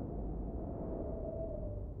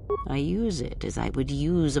 I use it as I would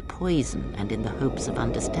use a poison, and in the hopes of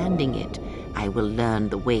understanding it, I will learn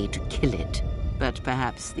the way to kill it. But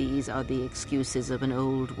perhaps these are the excuses of an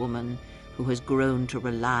old woman who has grown to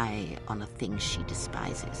rely on a thing she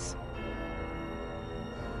despises.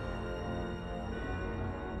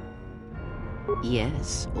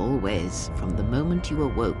 Yes, always. From the moment you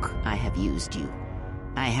awoke, I have used you.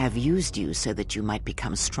 I have used you so that you might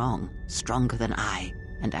become strong, stronger than I.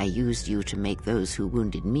 And I used you to make those who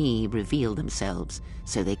wounded me reveal themselves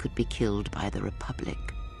so they could be killed by the Republic.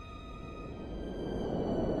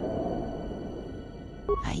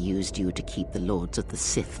 I used you to keep the Lords of the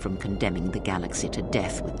Sith from condemning the galaxy to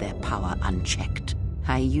death with their power unchecked.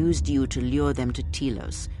 I used you to lure them to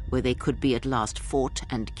Telos, where they could be at last fought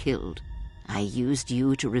and killed. I used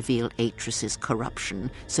you to reveal Atris's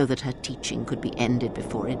corruption so that her teaching could be ended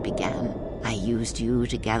before it began. I used you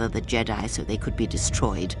to gather the Jedi so they could be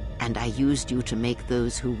destroyed. And I used you to make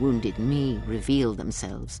those who wounded me reveal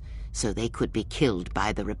themselves so they could be killed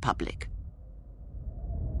by the Republic.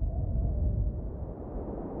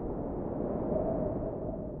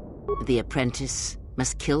 The apprentice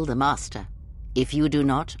must kill the master. If you do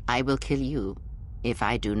not, I will kill you. If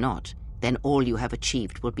I do not, then all you have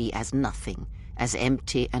achieved will be as nothing, as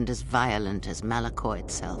empty and as violent as Malachor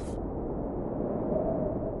itself.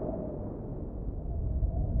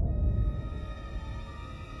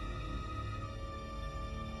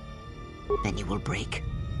 Then you will break,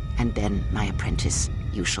 and then, my apprentice,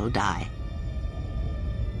 you shall die.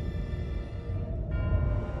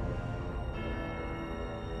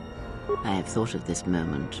 I have thought of this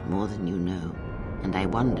moment more than you know. And I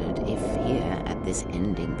wondered if here, at this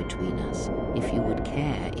ending between us, if you would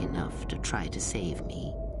care enough to try to save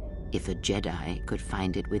me, if a Jedi could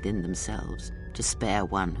find it within themselves to spare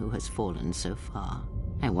one who has fallen so far.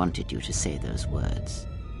 I wanted you to say those words.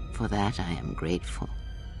 For that I am grateful.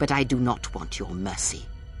 But I do not want your mercy.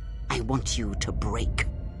 I want you to break.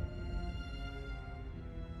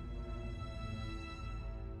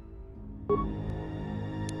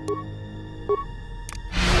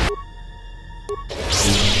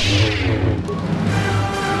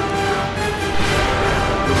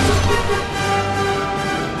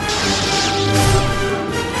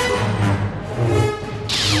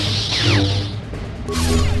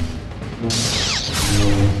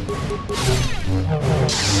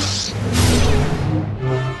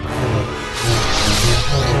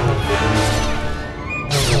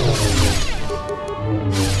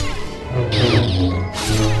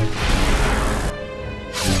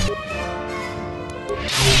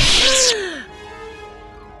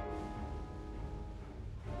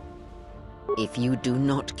 If you do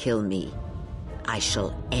not kill me, I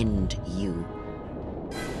shall end you.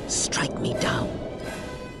 Strike me down.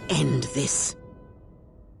 End this.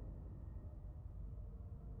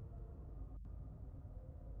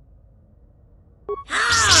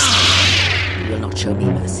 You will not show me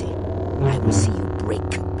mercy. I will see you break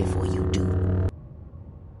before you do.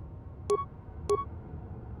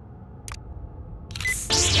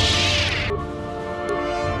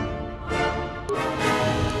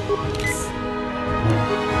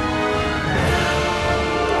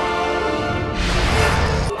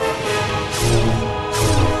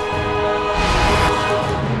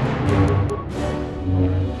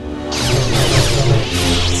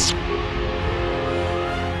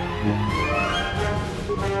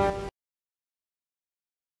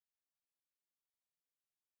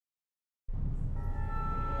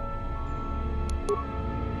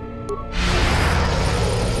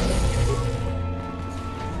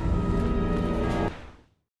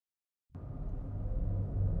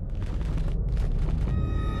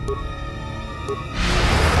 At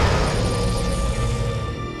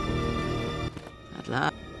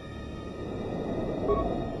last.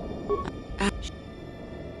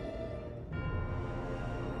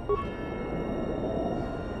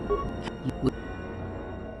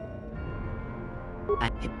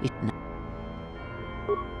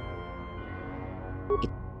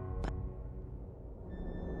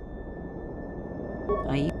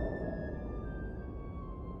 Are you?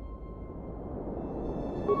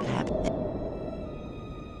 Perhaps.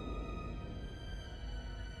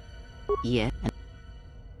 Yes.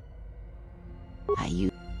 Are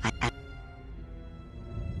you? I am.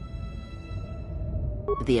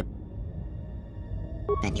 The.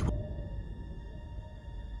 Then you.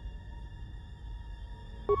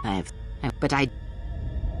 But I.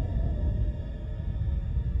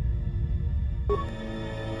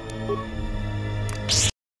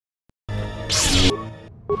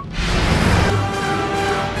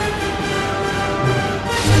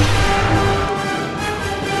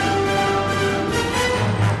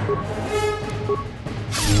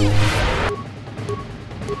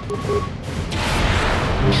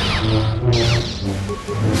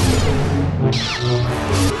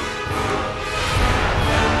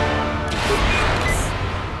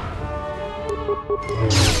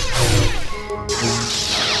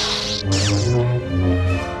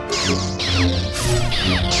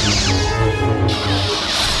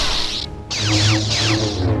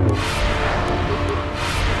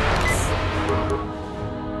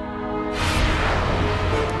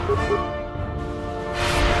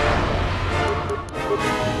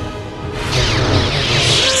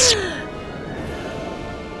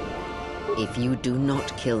 If you do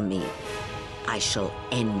not kill me, I shall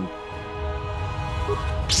end.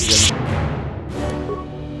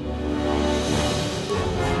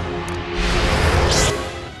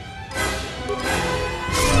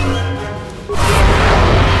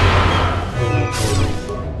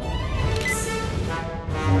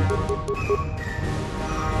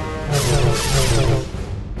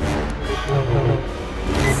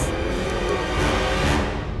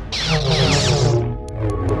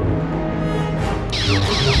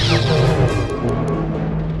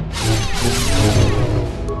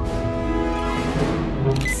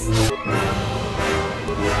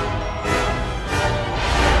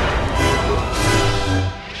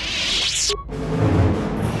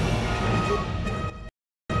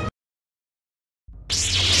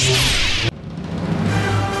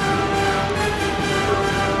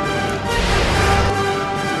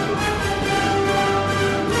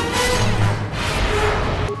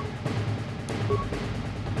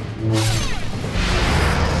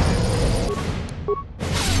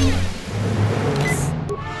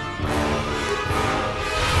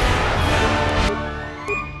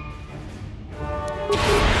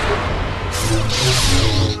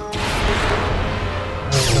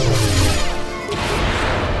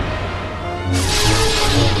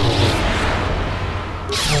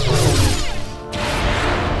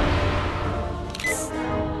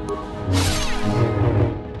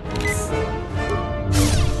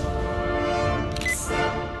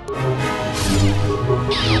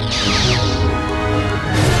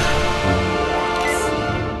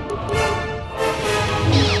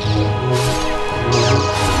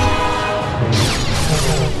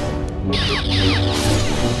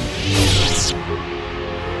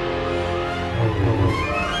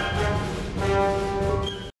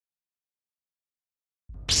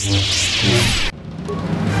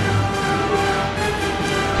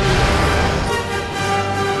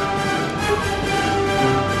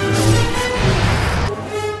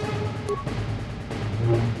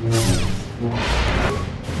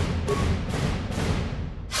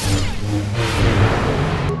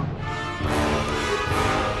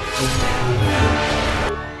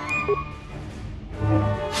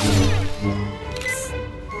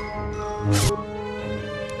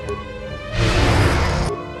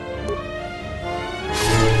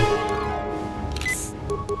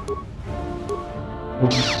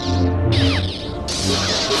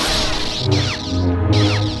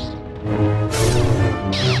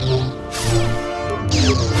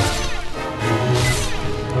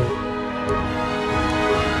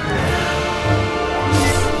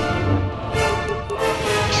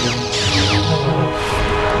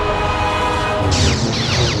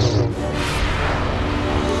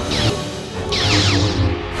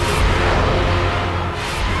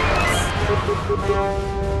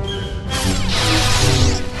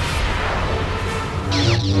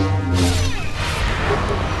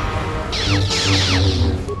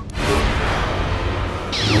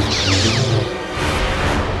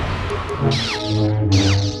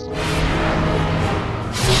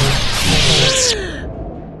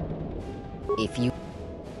 If you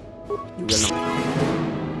will not.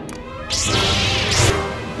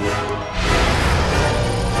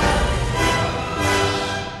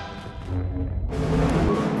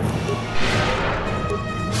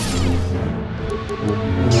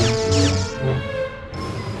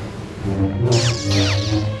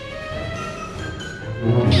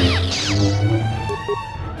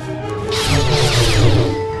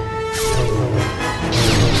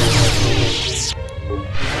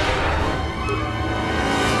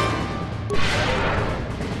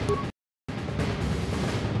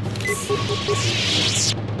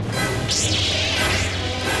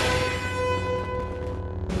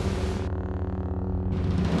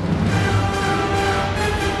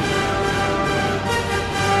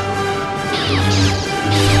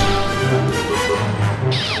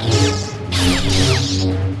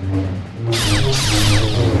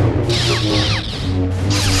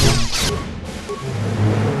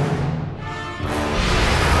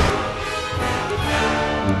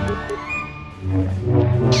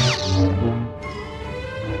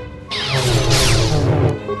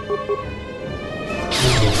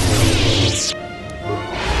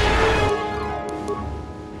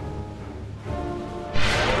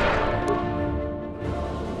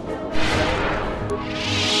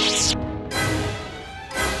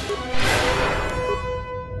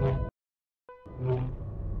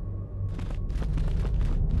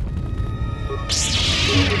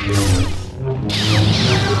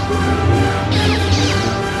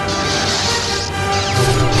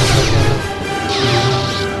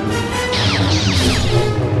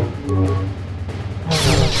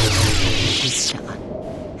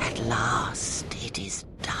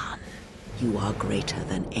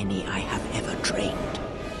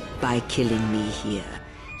 By killing me here,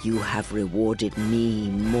 you have rewarded me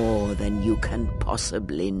more than you can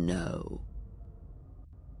possibly know.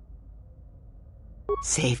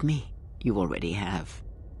 Save me, you already have.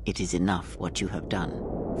 It is enough what you have done,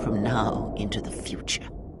 from now into the future.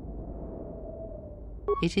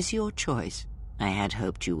 It is your choice. I had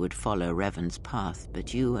hoped you would follow Revan's path,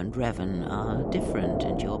 but you and Revan are different,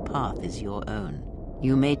 and your path is your own.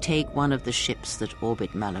 You may take one of the ships that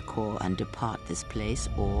orbit Malachor and depart this place,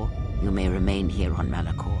 or you may remain here on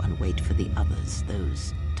Malachor and wait for the others,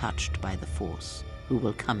 those touched by the Force, who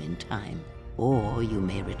will come in time. Or you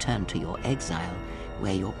may return to your exile,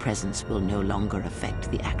 where your presence will no longer affect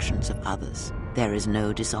the actions of others. There is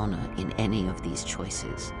no dishonor in any of these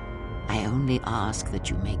choices. I only ask that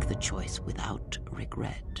you make the choice without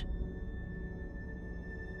regret.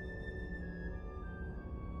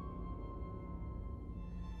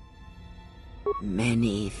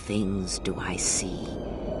 Many things do I see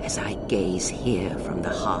as I gaze here from the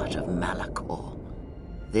heart of Malachor.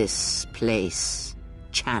 This place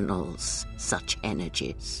channels such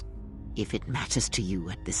energies. If it matters to you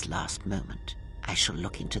at this last moment, I shall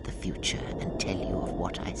look into the future and tell you of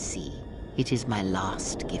what I see. It is my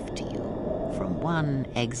last gift to you, from one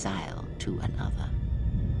exile to another.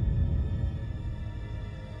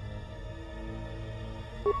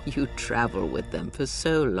 You travel with them for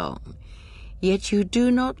so long, yet you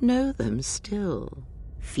do not know them still.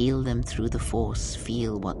 Feel them through the Force,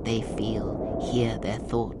 feel what they feel, hear their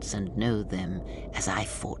thoughts and know them as I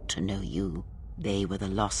fought to know you. They were the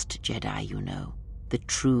lost Jedi, you know, the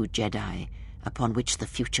true Jedi upon which the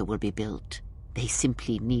future will be built. They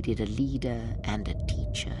simply needed a leader and a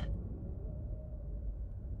teacher.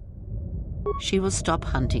 She will stop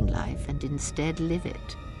hunting life and instead live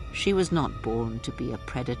it. She was not born to be a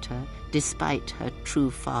predator, despite her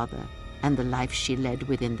true father and the life she led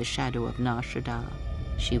within the shadow of Nar Shaddaa.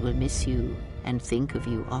 She will miss you and think of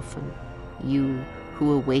you often, you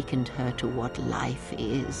who awakened her to what life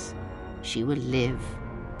is. She will live,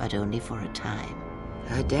 but only for a time.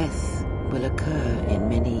 Her death will occur in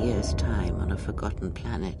many years' time on a forgotten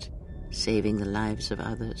planet, saving the lives of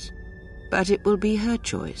others. But it will be her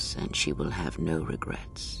choice, and she will have no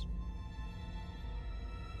regrets.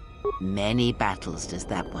 Many battles does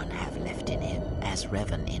that one have left in him, as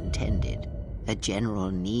Revan intended. A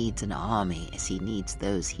general needs an army as he needs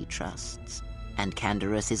those he trusts. And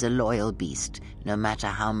Canderous is a loyal beast, no matter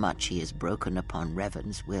how much he is broken upon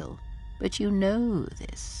Revan's will. But you know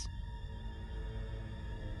this.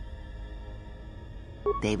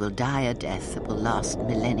 They will die a death that will last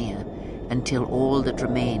millennia, until all that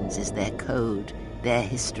remains is their code, their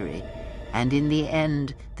history, and in the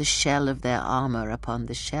end, the shell of their armor upon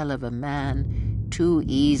the shell of a man too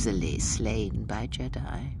easily slain by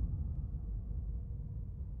Jedi.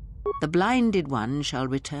 The blinded one shall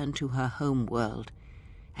return to her home world,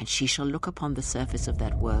 and she shall look upon the surface of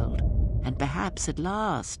that world, and perhaps at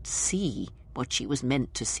last see what she was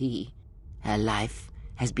meant to see. Her life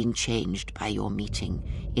has been changed by your meeting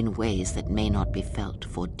in ways that may not be felt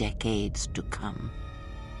for decades to come.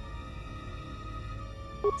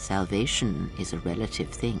 Salvation is a relative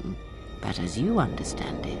thing, but as you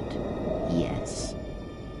understand it, yes.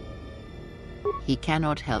 He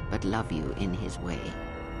cannot help but love you in his way.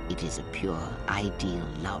 It is a pure, ideal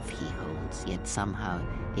love he holds, yet somehow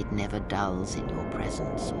it never dulls in your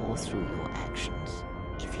presence or through your actions.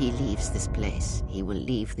 If he leaves this place, he will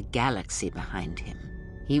leave the galaxy behind him.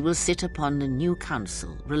 He will sit upon the new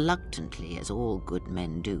council, reluctantly as all good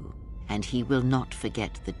men do, and he will not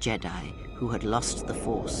forget the Jedi who had lost the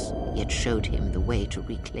Force, yet showed him the way to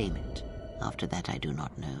reclaim it. After that I do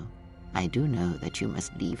not know. I do know that you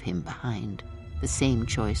must leave him behind, the same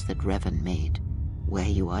choice that Revan made. Where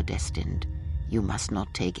you are destined, you must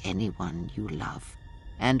not take anyone you love.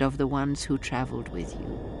 And of the ones who traveled with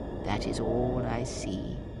you, that is all I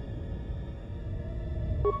see.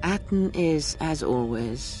 Atten is, as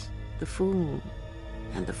always, the fool.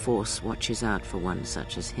 And the Force watches out for one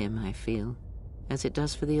such as him, I feel, as it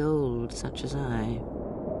does for the old such as I.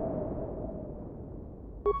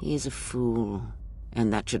 He is a fool,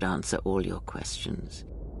 and that should answer all your questions.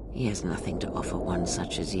 He has nothing to offer one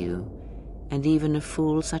such as you, and even a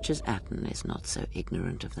fool such as Atten is not so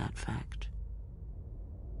ignorant of that fact.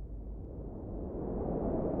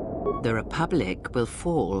 The Republic will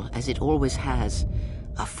fall, as it always has,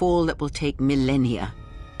 a fall that will take millennia.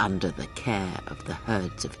 Under the care of the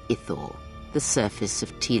herds of Ithor, the surface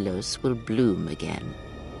of Telos will bloom again,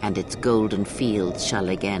 and its golden fields shall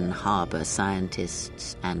again harbor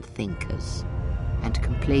scientists and thinkers. And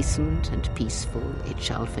complacent and peaceful, it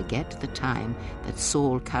shall forget the time that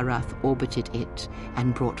Saul Karath orbited it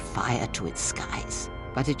and brought fire to its skies.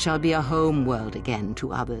 But it shall be a home world again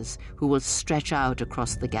to others who will stretch out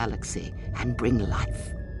across the galaxy and bring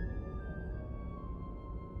life.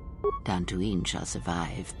 Dantooine shall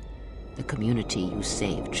survive. The community you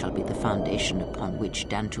saved shall be the foundation upon which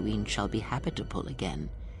Dantooine shall be habitable again.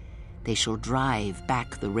 They shall drive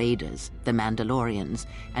back the Raiders, the Mandalorians,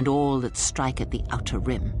 and all that strike at the Outer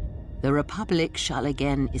Rim. The Republic shall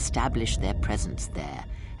again establish their presence there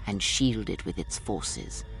and shield it with its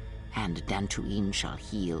forces. And Dantooine shall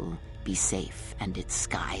heal, be safe, and its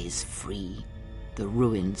skies free. The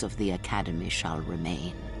ruins of the Academy shall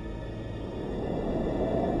remain.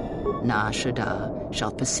 Nar Shaddaa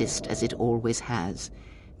shall persist as it always has,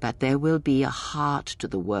 but there will be a heart to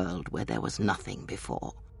the world where there was nothing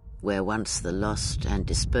before. Where once the lost and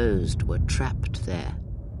disposed were trapped there,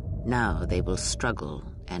 now they will struggle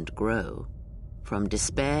and grow. From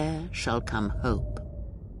despair shall come hope.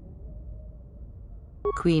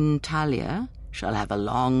 Queen Talia shall have a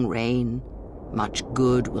long reign. Much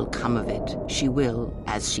good will come of it. She will,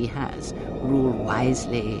 as she has, rule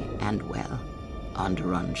wisely and well.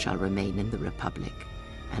 Onderon shall remain in the Republic,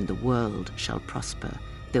 and the world shall prosper,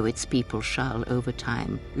 though its people shall, over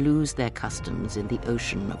time, lose their customs in the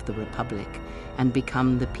ocean of the Republic and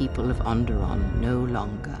become the people of Onderon no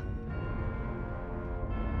longer.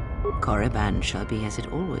 Korriban shall be as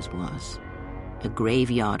it always was, a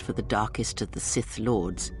graveyard for the darkest of the Sith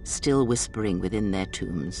Lords, still whispering within their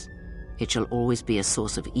tombs. It shall always be a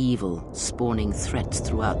source of evil, spawning threats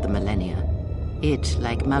throughout the millennia. It,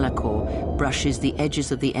 like Malachor, brushes the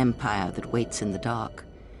edges of the Empire that waits in the dark.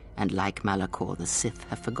 And like Malachor, the Sith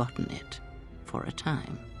have forgotten it. For a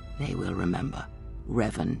time, they will remember.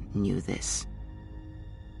 Revan knew this.